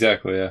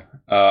 Exactly. Yeah.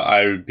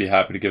 I would be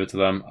happy to give it to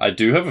them. I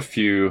do have a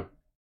few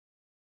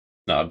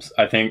snubs.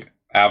 I think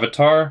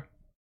Avatar,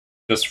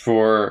 just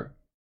for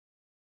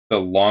the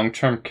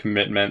long-term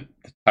commitment,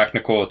 the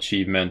technical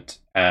achievement,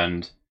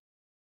 and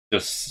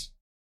just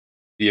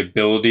the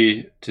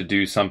ability to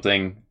do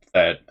something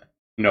that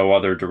no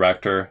other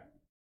director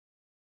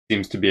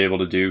seems to be able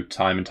to do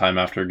time and time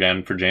after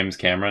again for James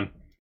Cameron.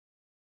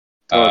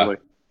 Totally.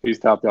 He's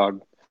top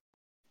dog.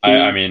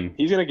 I mean,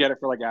 he's gonna get it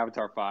for like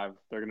Avatar 5.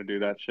 They're gonna do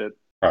that shit.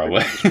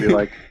 Probably. Be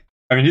like,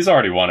 I mean, he's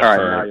already won it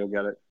now you'll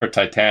get it for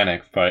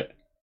Titanic, but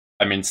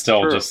I mean,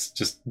 still,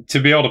 just to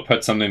be able to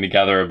put something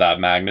together of that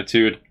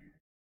magnitude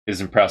is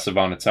impressive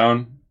on its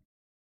own.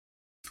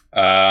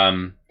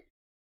 I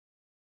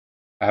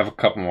have a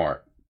couple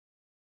more.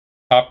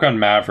 Top Gun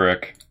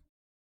Maverick,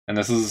 and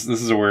this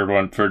is a weird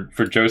one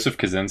for Joseph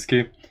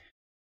Kosinski,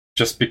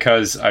 just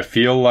because I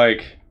feel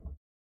like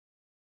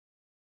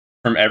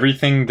from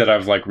everything that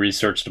I've like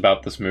researched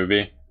about this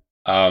movie,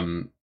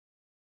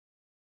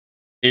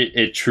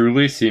 it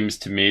truly seems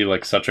to me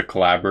like such a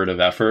collaborative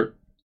effort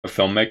of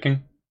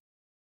filmmaking.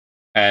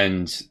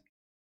 And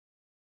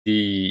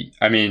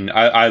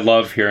I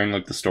love hearing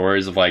like the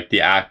stories of like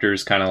the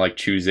actors kind of like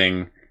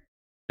choosing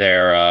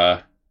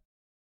their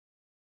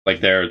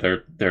like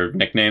their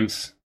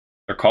nicknames.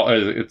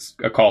 It's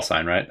a call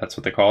sign, right? That's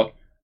what they call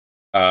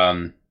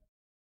it.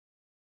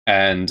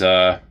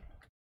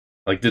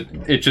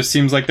 It just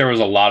seems like there was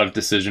a lot of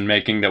decision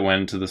making that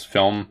went into this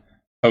film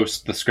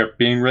post the script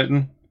being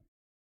written.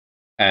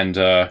 And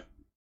I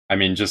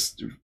mean,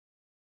 just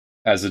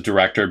as a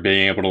director,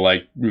 being able to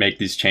like make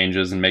these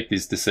changes and make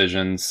these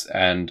decisions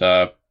and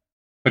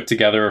put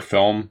together a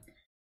film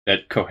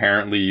that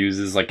coherently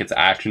uses like its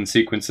action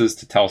sequences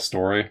to tell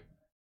story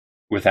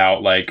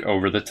without like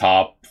over the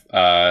top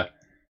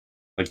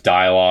like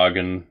dialogue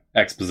and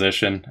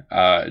exposition.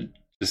 I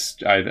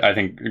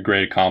think a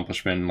great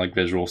accomplishment in like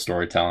visual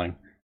storytelling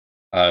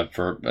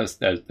for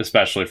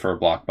especially for a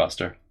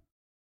blockbuster.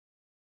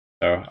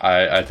 So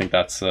I think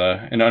that's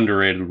an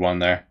underrated one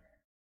there.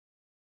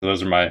 So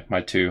those are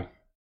my two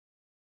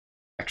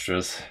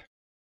extras.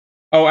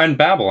 Oh, and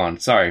Babylon.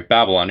 Sorry,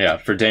 Babylon. Yeah,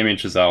 for Damien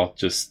Chazelle.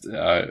 Just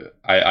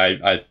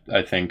I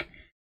think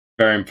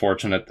very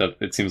unfortunate that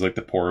it seems like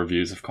the poor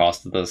reviews have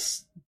costed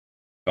this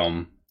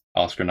film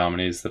Oscar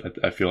nominees that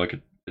I feel like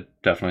it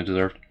definitely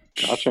deserved.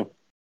 Gotcha.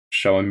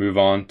 Shall we move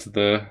on to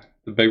the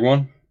big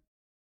one?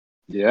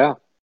 Yeah.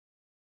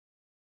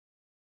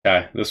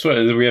 Okay, this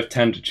one we have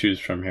 10 to choose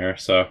from here.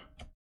 So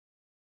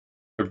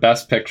for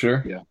Best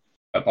Picture,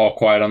 got All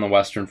Quiet on the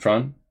Western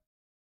Front,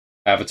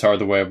 Avatar: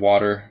 The Way of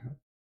Water,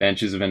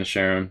 Banshees of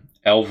Inisherin,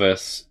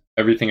 Elvis,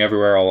 Everything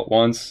Everywhere All at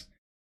Once,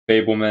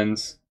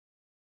 Fabelmans,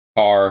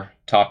 Tar,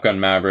 Top Gun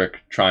Maverick,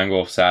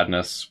 Triangle of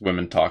Sadness,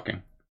 Women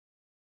Talking.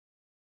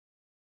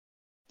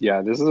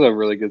 Yeah, this is a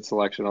really good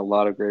selection. A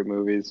lot of great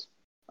movies.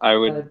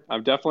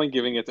 I'm definitely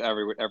giving it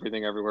to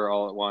Everything Everywhere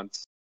All at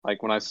Once.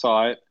 Like when I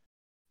saw it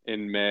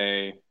in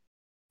May,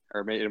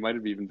 it might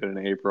have even been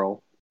in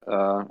April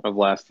of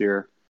last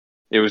year.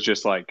 It was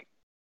just like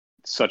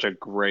such a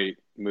great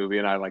movie,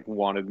 and I like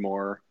wanted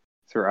more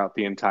throughout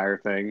the entire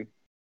thing.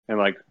 And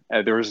like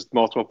there was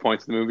multiple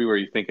points in the movie where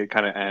you think it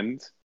kind of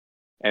ends,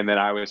 and then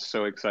I was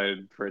so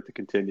excited for it to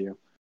continue.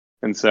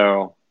 And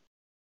so,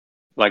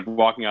 like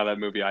walking out of that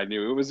movie, I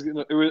knew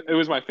it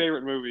was my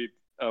favorite movie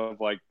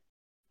of like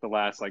the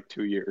last like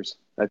 2 years,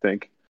 I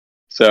think.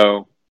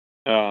 So,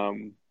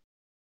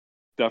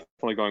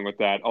 definitely going with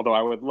that. Although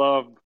I would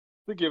love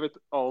to give it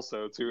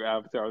also to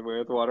Avatar: The Way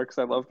of the Water because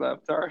I love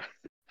Avatar.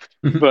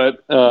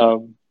 But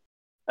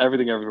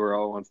Everything Everywhere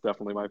All at Once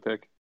definitely my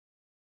pick.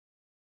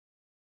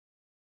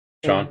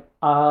 Sean?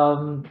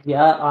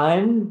 Yeah,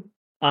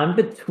 I'm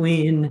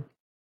between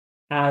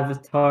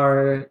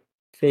Avatar,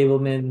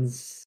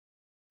 Fablemans,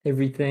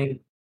 Everything,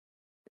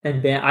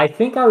 and I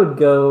think I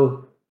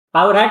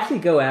would actually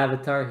go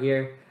Avatar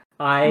here.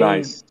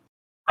 Nice.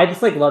 I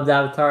just like loved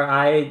Avatar.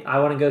 I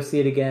want to go see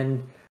it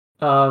again.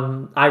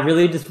 I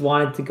really just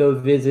wanted to go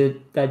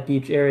visit that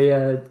beach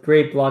area.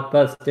 Great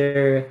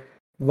blockbuster.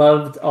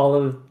 Loved all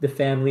of the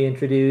family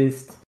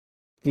introduced.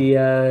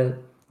 The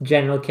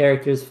general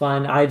characters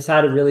fun. I just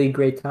had a really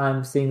great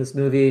time seeing this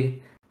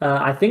movie.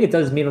 I think it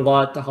does mean a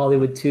lot to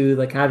Hollywood too,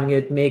 like having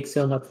it make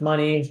so much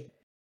money.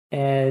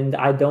 And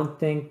I don't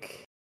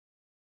think,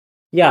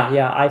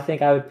 yeah, I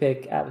think I would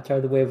pick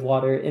Avatar: The Way of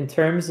Water. In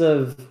terms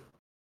of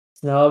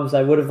snubs,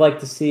 I would have liked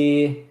to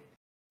see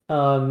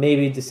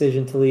maybe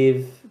Decision to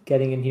Leave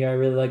getting in here. I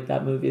really like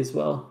that movie as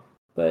well.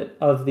 But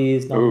of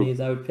these nominees,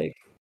 I would pick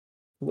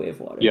The Way of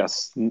Water.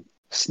 Yes,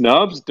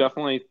 Snubs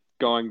definitely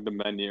going the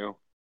menu.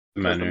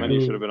 Because the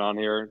menu should have been on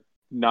here.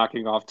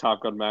 Knocking off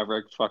Top Gun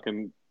Maverick,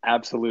 fucking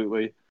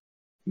absolutely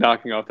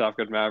knocking off Top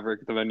Gun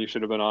Maverick. The menu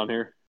should have been on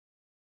here.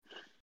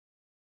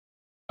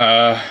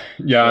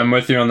 Yeah, I'm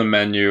with you on the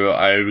menu.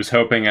 I was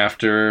hoping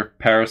after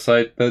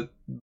Parasite that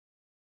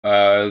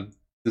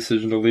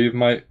Decision to Leave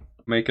might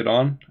make it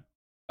on,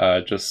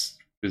 just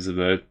because of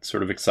the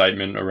sort of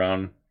excitement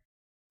around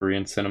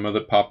Korean cinema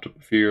that popped up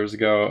a few years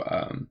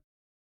ago.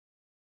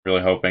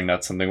 Really hoping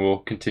that's something we'll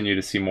continue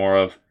to see more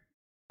of.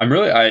 I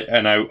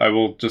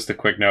will just a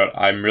quick note.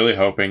 I'm really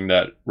hoping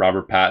that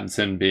Robert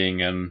Pattinson being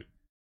in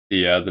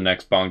the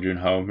next Bong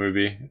Joon-ho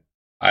movie,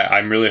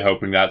 I'm really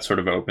hoping that sort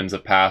of opens a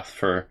path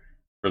for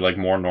like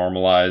more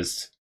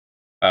normalized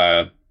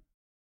foreign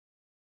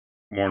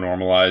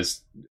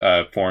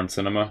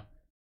cinema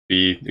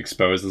be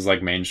exposed as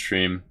like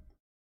mainstream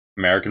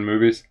American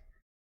movies.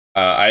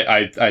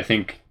 I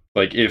think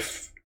like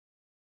if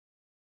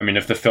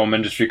the film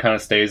industry kind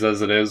of stays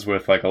as it is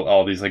with like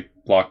all these like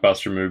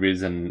blockbuster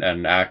movies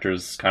and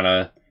actors kind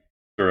of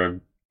sort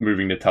of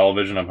moving to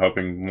television, I'm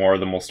hoping more of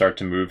them will start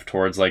to move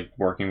towards like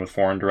working with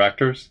foreign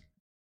directors.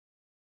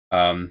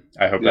 I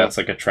hope that's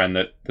like a trend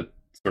that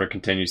sort of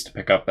continues to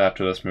pick up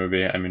after this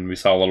movie. I mean, we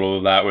saw a little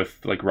of that with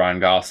like Ryan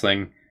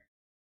Gosling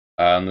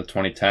in the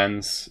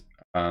 2010s.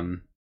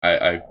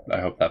 I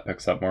hope that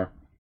picks up more.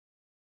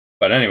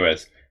 But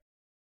anyways,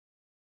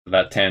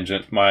 that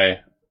tangent, my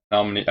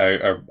nominee,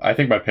 I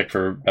think my pick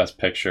for Best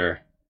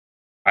Picture,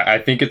 I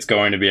think it's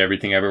going to be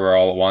Everything Everywhere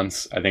All at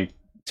Once. I think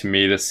to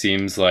me this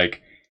seems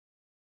like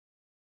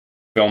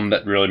a film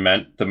that really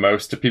meant the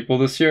most to people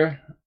this year.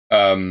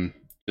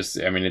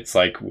 It's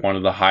like one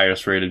of the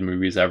highest rated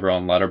movies ever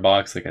on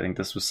Letterboxd. Like I think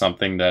this was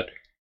something that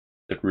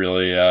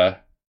really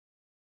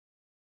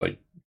like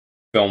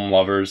film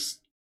lovers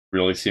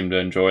really seem to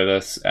enjoy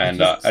this,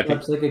 and I think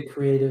it's like a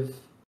creative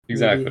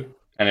exactly movie.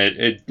 And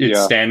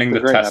it's standing the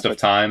test of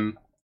time,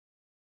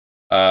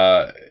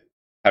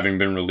 having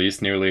been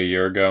released nearly a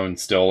year ago and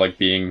still like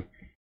being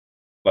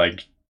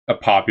like a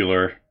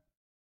popular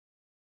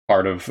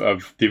part of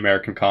the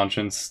American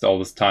conscience all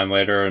this time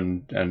later,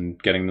 and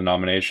getting the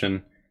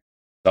nomination.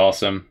 It's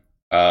awesome.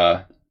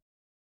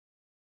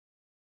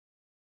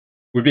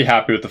 would be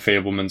happy with the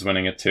Fabelmans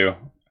winning it too.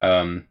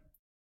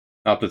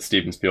 Not that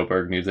Steven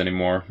Spielberg needs any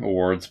more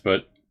awards,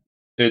 but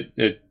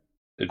it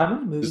how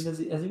many movies has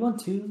he won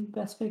 2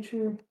 Best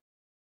Picture?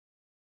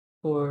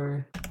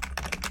 Or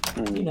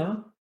you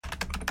know?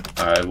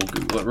 Alright, we'll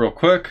Google it real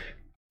quick.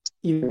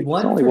 He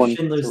won for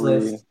Schindler's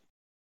List.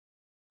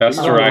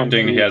 Best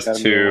directing, he has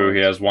 2. He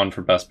has 1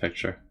 for Best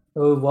Picture.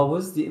 Oh, what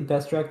was the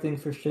best directing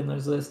for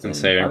Schindler's List? And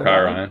Saving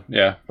Private Ryan.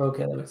 Yeah.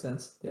 Okay, that makes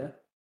sense. Yeah.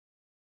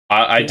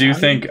 I do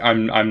think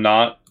I'm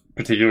not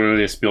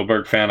particularly a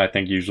Spielberg fan. I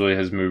think usually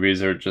his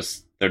movies are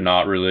they're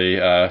not really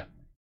the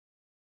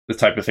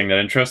type of thing that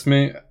interests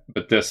me.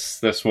 But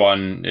this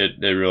one, it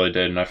really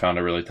did, and I found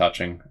it really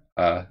touching.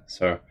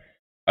 So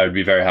I would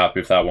be very happy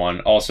if that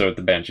won. Also with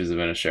the Banshees of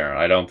Inisherin.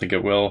 I don't think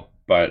it will,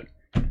 but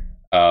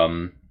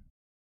awesome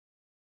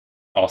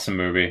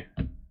movie,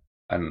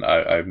 and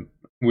I'm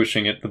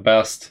wishing it the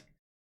best.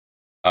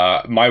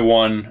 My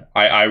one,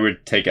 I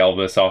would take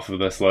Elvis off of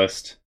this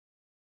list.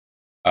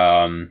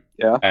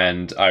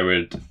 And I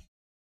would,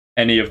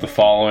 any of the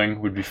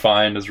following would be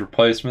fine as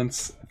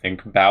replacements. I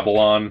think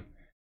Babylon,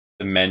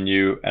 The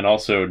Menu, and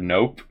also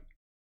Nope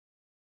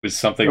was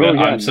something that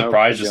I'm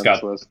surprised just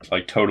got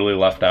like totally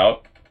left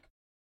out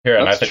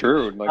here. That's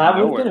true. Like, that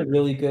would have been a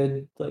really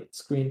good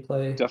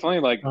screenplay. Definitely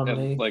like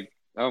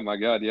oh my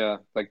god, yeah,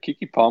 like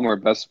Keke Palmer,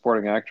 Best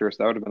Supporting Actress.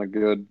 That would have been a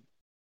good.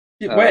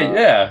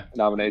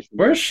 Nomination.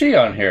 Where's she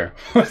on here?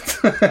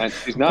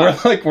 She's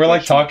not. We're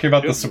talking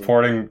about the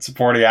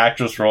supporting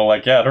actress role.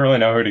 Like, I don't really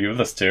know who to give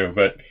this to,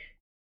 but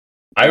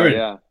I would.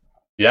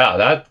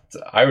 That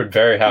I would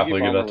very happily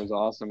give that. Was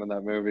awesome in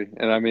that movie,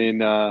 and I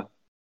mean, a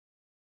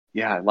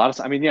lot of.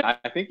 I mean, I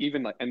think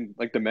even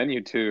The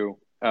Menu too.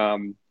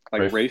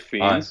 Ralph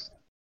Fiennes,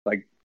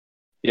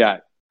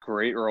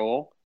 great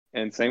role,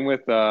 and same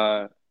with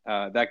that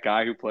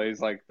guy who plays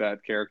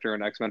that character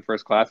in X-Men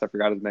First Class. I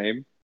forgot his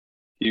name.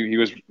 He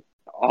was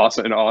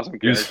awesome, an awesome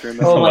character.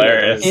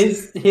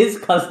 Hilarious. His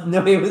cousin.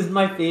 No, it was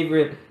my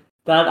favorite.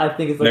 That I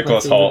think is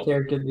Nicholas my favorite Hoult.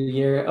 character of the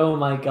year. Oh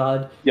my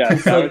god! Yeah,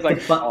 that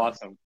was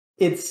awesome.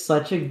 It's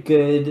such a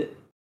good.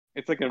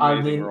 It's an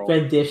amazing role.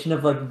 Rendition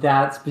of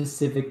that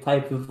specific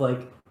type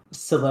of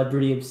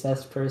celebrity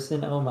obsessed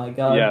person. Oh my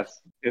god! Yes,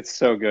 it's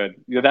so good.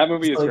 Yeah, that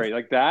movie is great.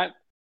 That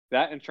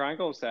and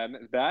Triangle of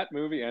Sadness. That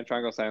movie and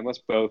Triangle of Sadness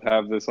both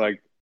have this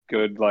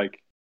good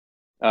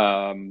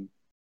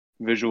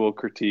visual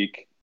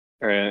critique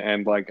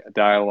and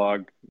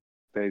dialogue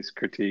based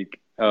critique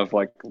of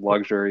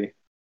luxury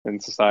in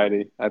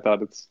society. I thought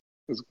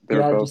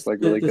they're both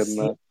really good in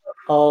that.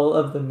 All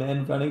of the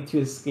men running to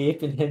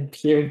escape and him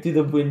peering through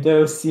the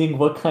window, seeing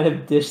what kind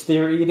of dish they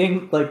were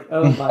eating.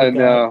 Oh my god! I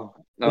know.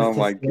 Oh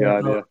my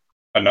god! Yeah.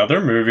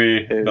 Another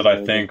movie that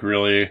I think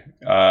really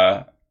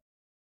kind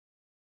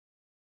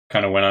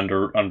of went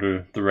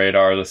under the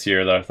radar this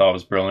year that I thought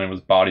was brilliant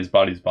was Bodies,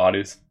 Bodies,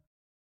 Bodies.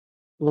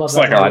 It's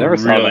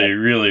a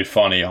really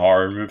funny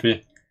horror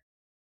movie.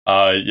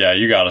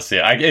 You gotta see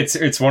it.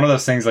 It's one of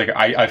those things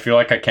I feel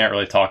like I can't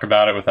really talk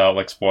about it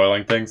without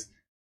spoiling things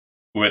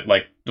with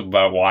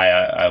about why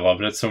I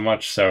loved it so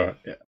much. So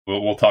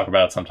we'll talk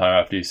about it sometime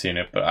after you've seen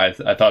it. But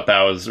I thought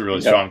that was a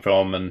really strong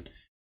film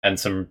and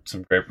some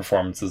great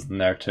performances in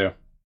there too.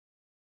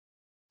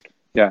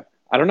 Yeah,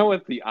 I don't know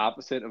what the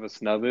opposite of a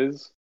snub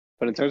is,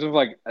 but in terms of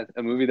a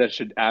movie that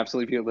should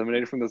absolutely be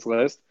eliminated from this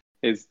list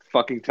is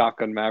fucking Top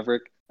Gun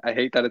Maverick. I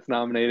hate that it's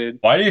nominated.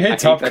 Why do you hate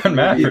Top Gun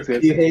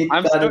Maverick? You hate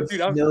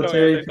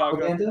military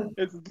propaganda?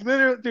 It's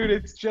literally, dude,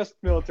 it's just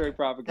military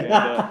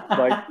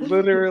propaganda.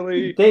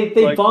 Literally.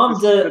 They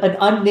bombed an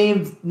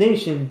unnamed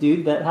nation,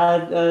 dude, that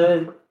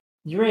had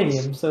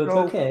uranium, so it's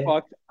okay.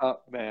 Fucked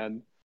up,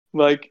 man.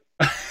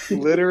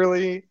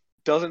 Literally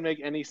doesn't make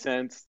any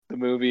sense. The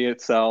movie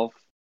itself,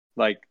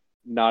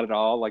 not at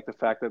all. The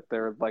fact that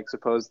they're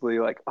supposedly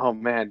oh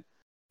man,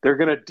 they're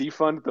gonna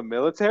defund the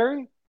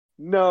military?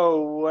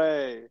 No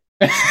way.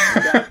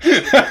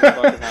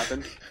 That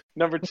happened.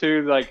 Number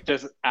 2,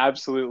 just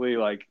absolutely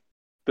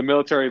the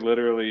military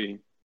literally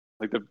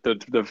the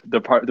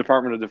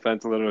Department of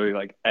Defense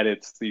literally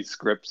edits these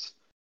scripts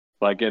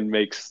and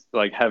makes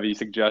heavy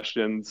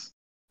suggestions.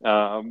 They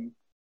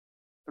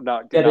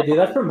do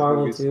that for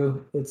Marvel movies.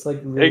 Too. It's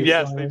really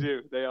yes, they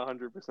do. They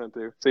 100%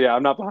 do. So yeah,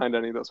 I'm not behind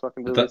any of those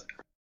fucking movies.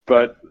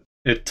 But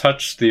it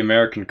touched the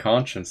American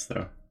conscience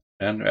though.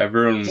 And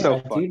everyone.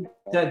 Dude,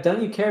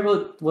 don't you care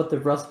about what the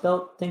Rust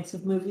Belt thinks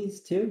of movies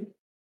too?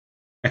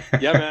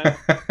 Yeah, man.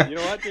 You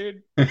know what,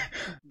 dude?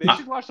 They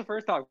should watch the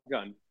first Top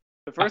Gun.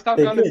 The first Top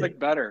Gun is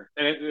better,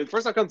 and the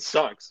first Top Gun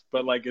sucks,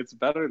 but it's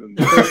better than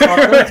this. The Top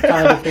Gun's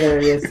kind of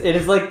hilarious. It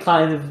is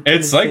kind of.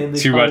 It's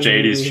too much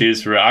 '80s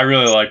cheese for it. I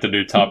really like the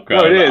new Top Gun.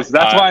 No, it is.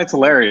 That's why it's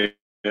hilarious.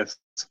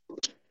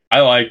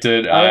 I liked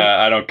it.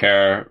 I don't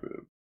care.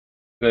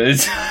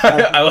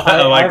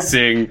 I like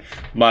seeing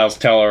Miles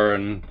Teller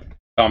and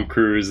Tom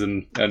Cruise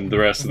and the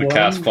rest of the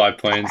cast fly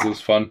planes. It was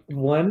fun.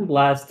 One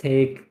last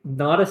take,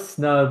 not a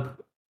snub,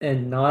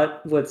 and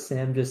not what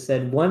Sam just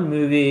said. One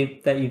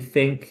movie that you'd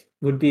think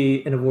would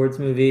be an awards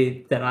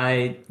movie that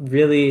I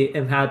really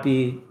am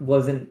happy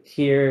wasn't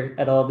here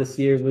at all this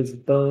year was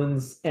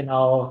Bones and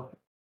All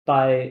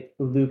by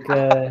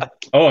Luca.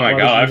 Oh my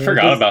god, I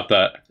forgot about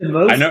that. The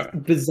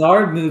most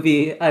bizarre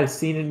movie I've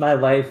seen in my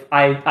life.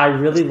 I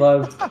really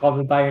loved Call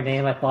Me by Your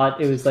Name. I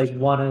thought it was like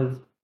one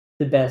of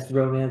the best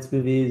romance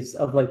movies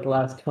of like the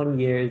last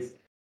 20 years.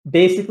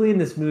 Basically, in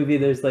this movie,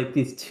 there's like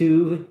these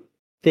two.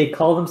 They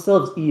call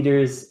themselves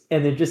eaters,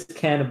 and they're just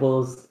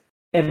cannibals.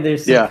 And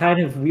there's some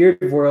kind of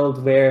weird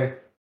world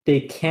where they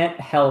can't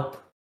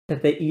help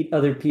that they eat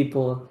other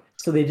people.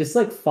 So they just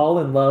like fall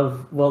in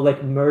love while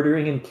like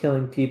murdering and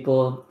killing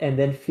people and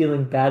then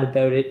feeling bad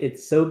about it.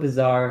 It's so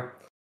bizarre.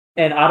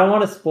 And I don't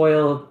want to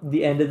spoil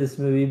the end of this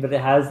movie, but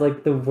it has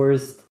like the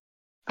worst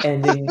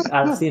ending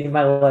I've seen in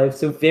my life.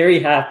 So very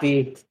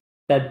happy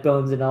that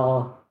Bones and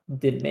All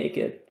did make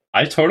it.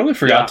 I totally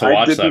forgot to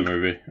watch that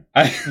movie.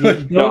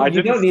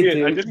 You don't need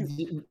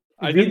to.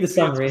 I read the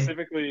summary.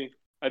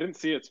 I didn't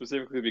see it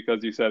specifically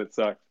because you said it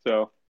sucked.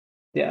 So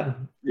yeah.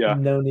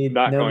 No need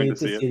to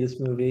see this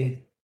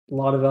movie. A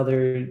lot of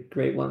other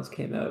great ones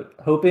came out.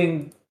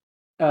 Hoping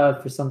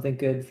for something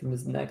good from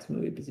his next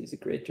movie because he's a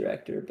great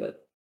director.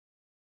 But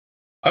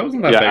I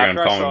wasn't that big on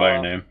Call Me by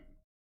Your Name.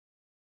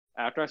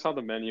 After I saw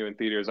the menu in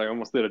theaters, I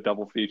almost did a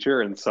double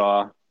feature and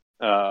saw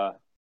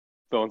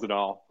Bones and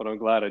All, but I'm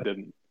glad I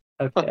didn't.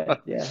 Okay,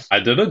 yeah. I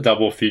did a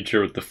double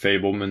feature with the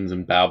Fabelmans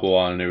and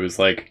Babylon, and it was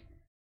like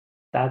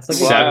that's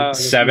like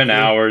 7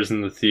 hours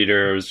in the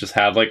theater. It was just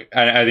had like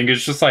I think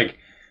it's just like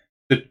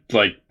the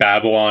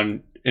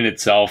Babylon in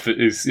itself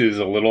is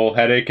a little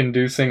headache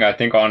inducing. I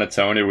think on its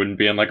own it wouldn't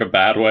be in like a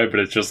bad way, but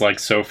it's just like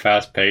so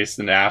fast paced.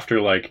 And after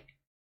like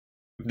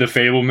the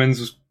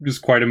Fabelmans was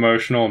quite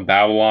emotional, and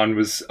Babylon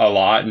was a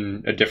lot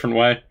in a different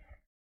way.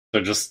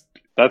 So just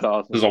that's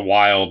awesome. It was a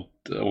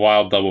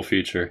wild double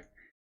feature.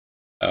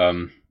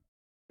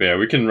 Yeah,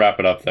 we can wrap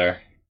it up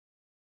there.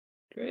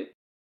 Great.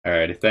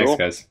 Alrighty, thanks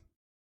guys.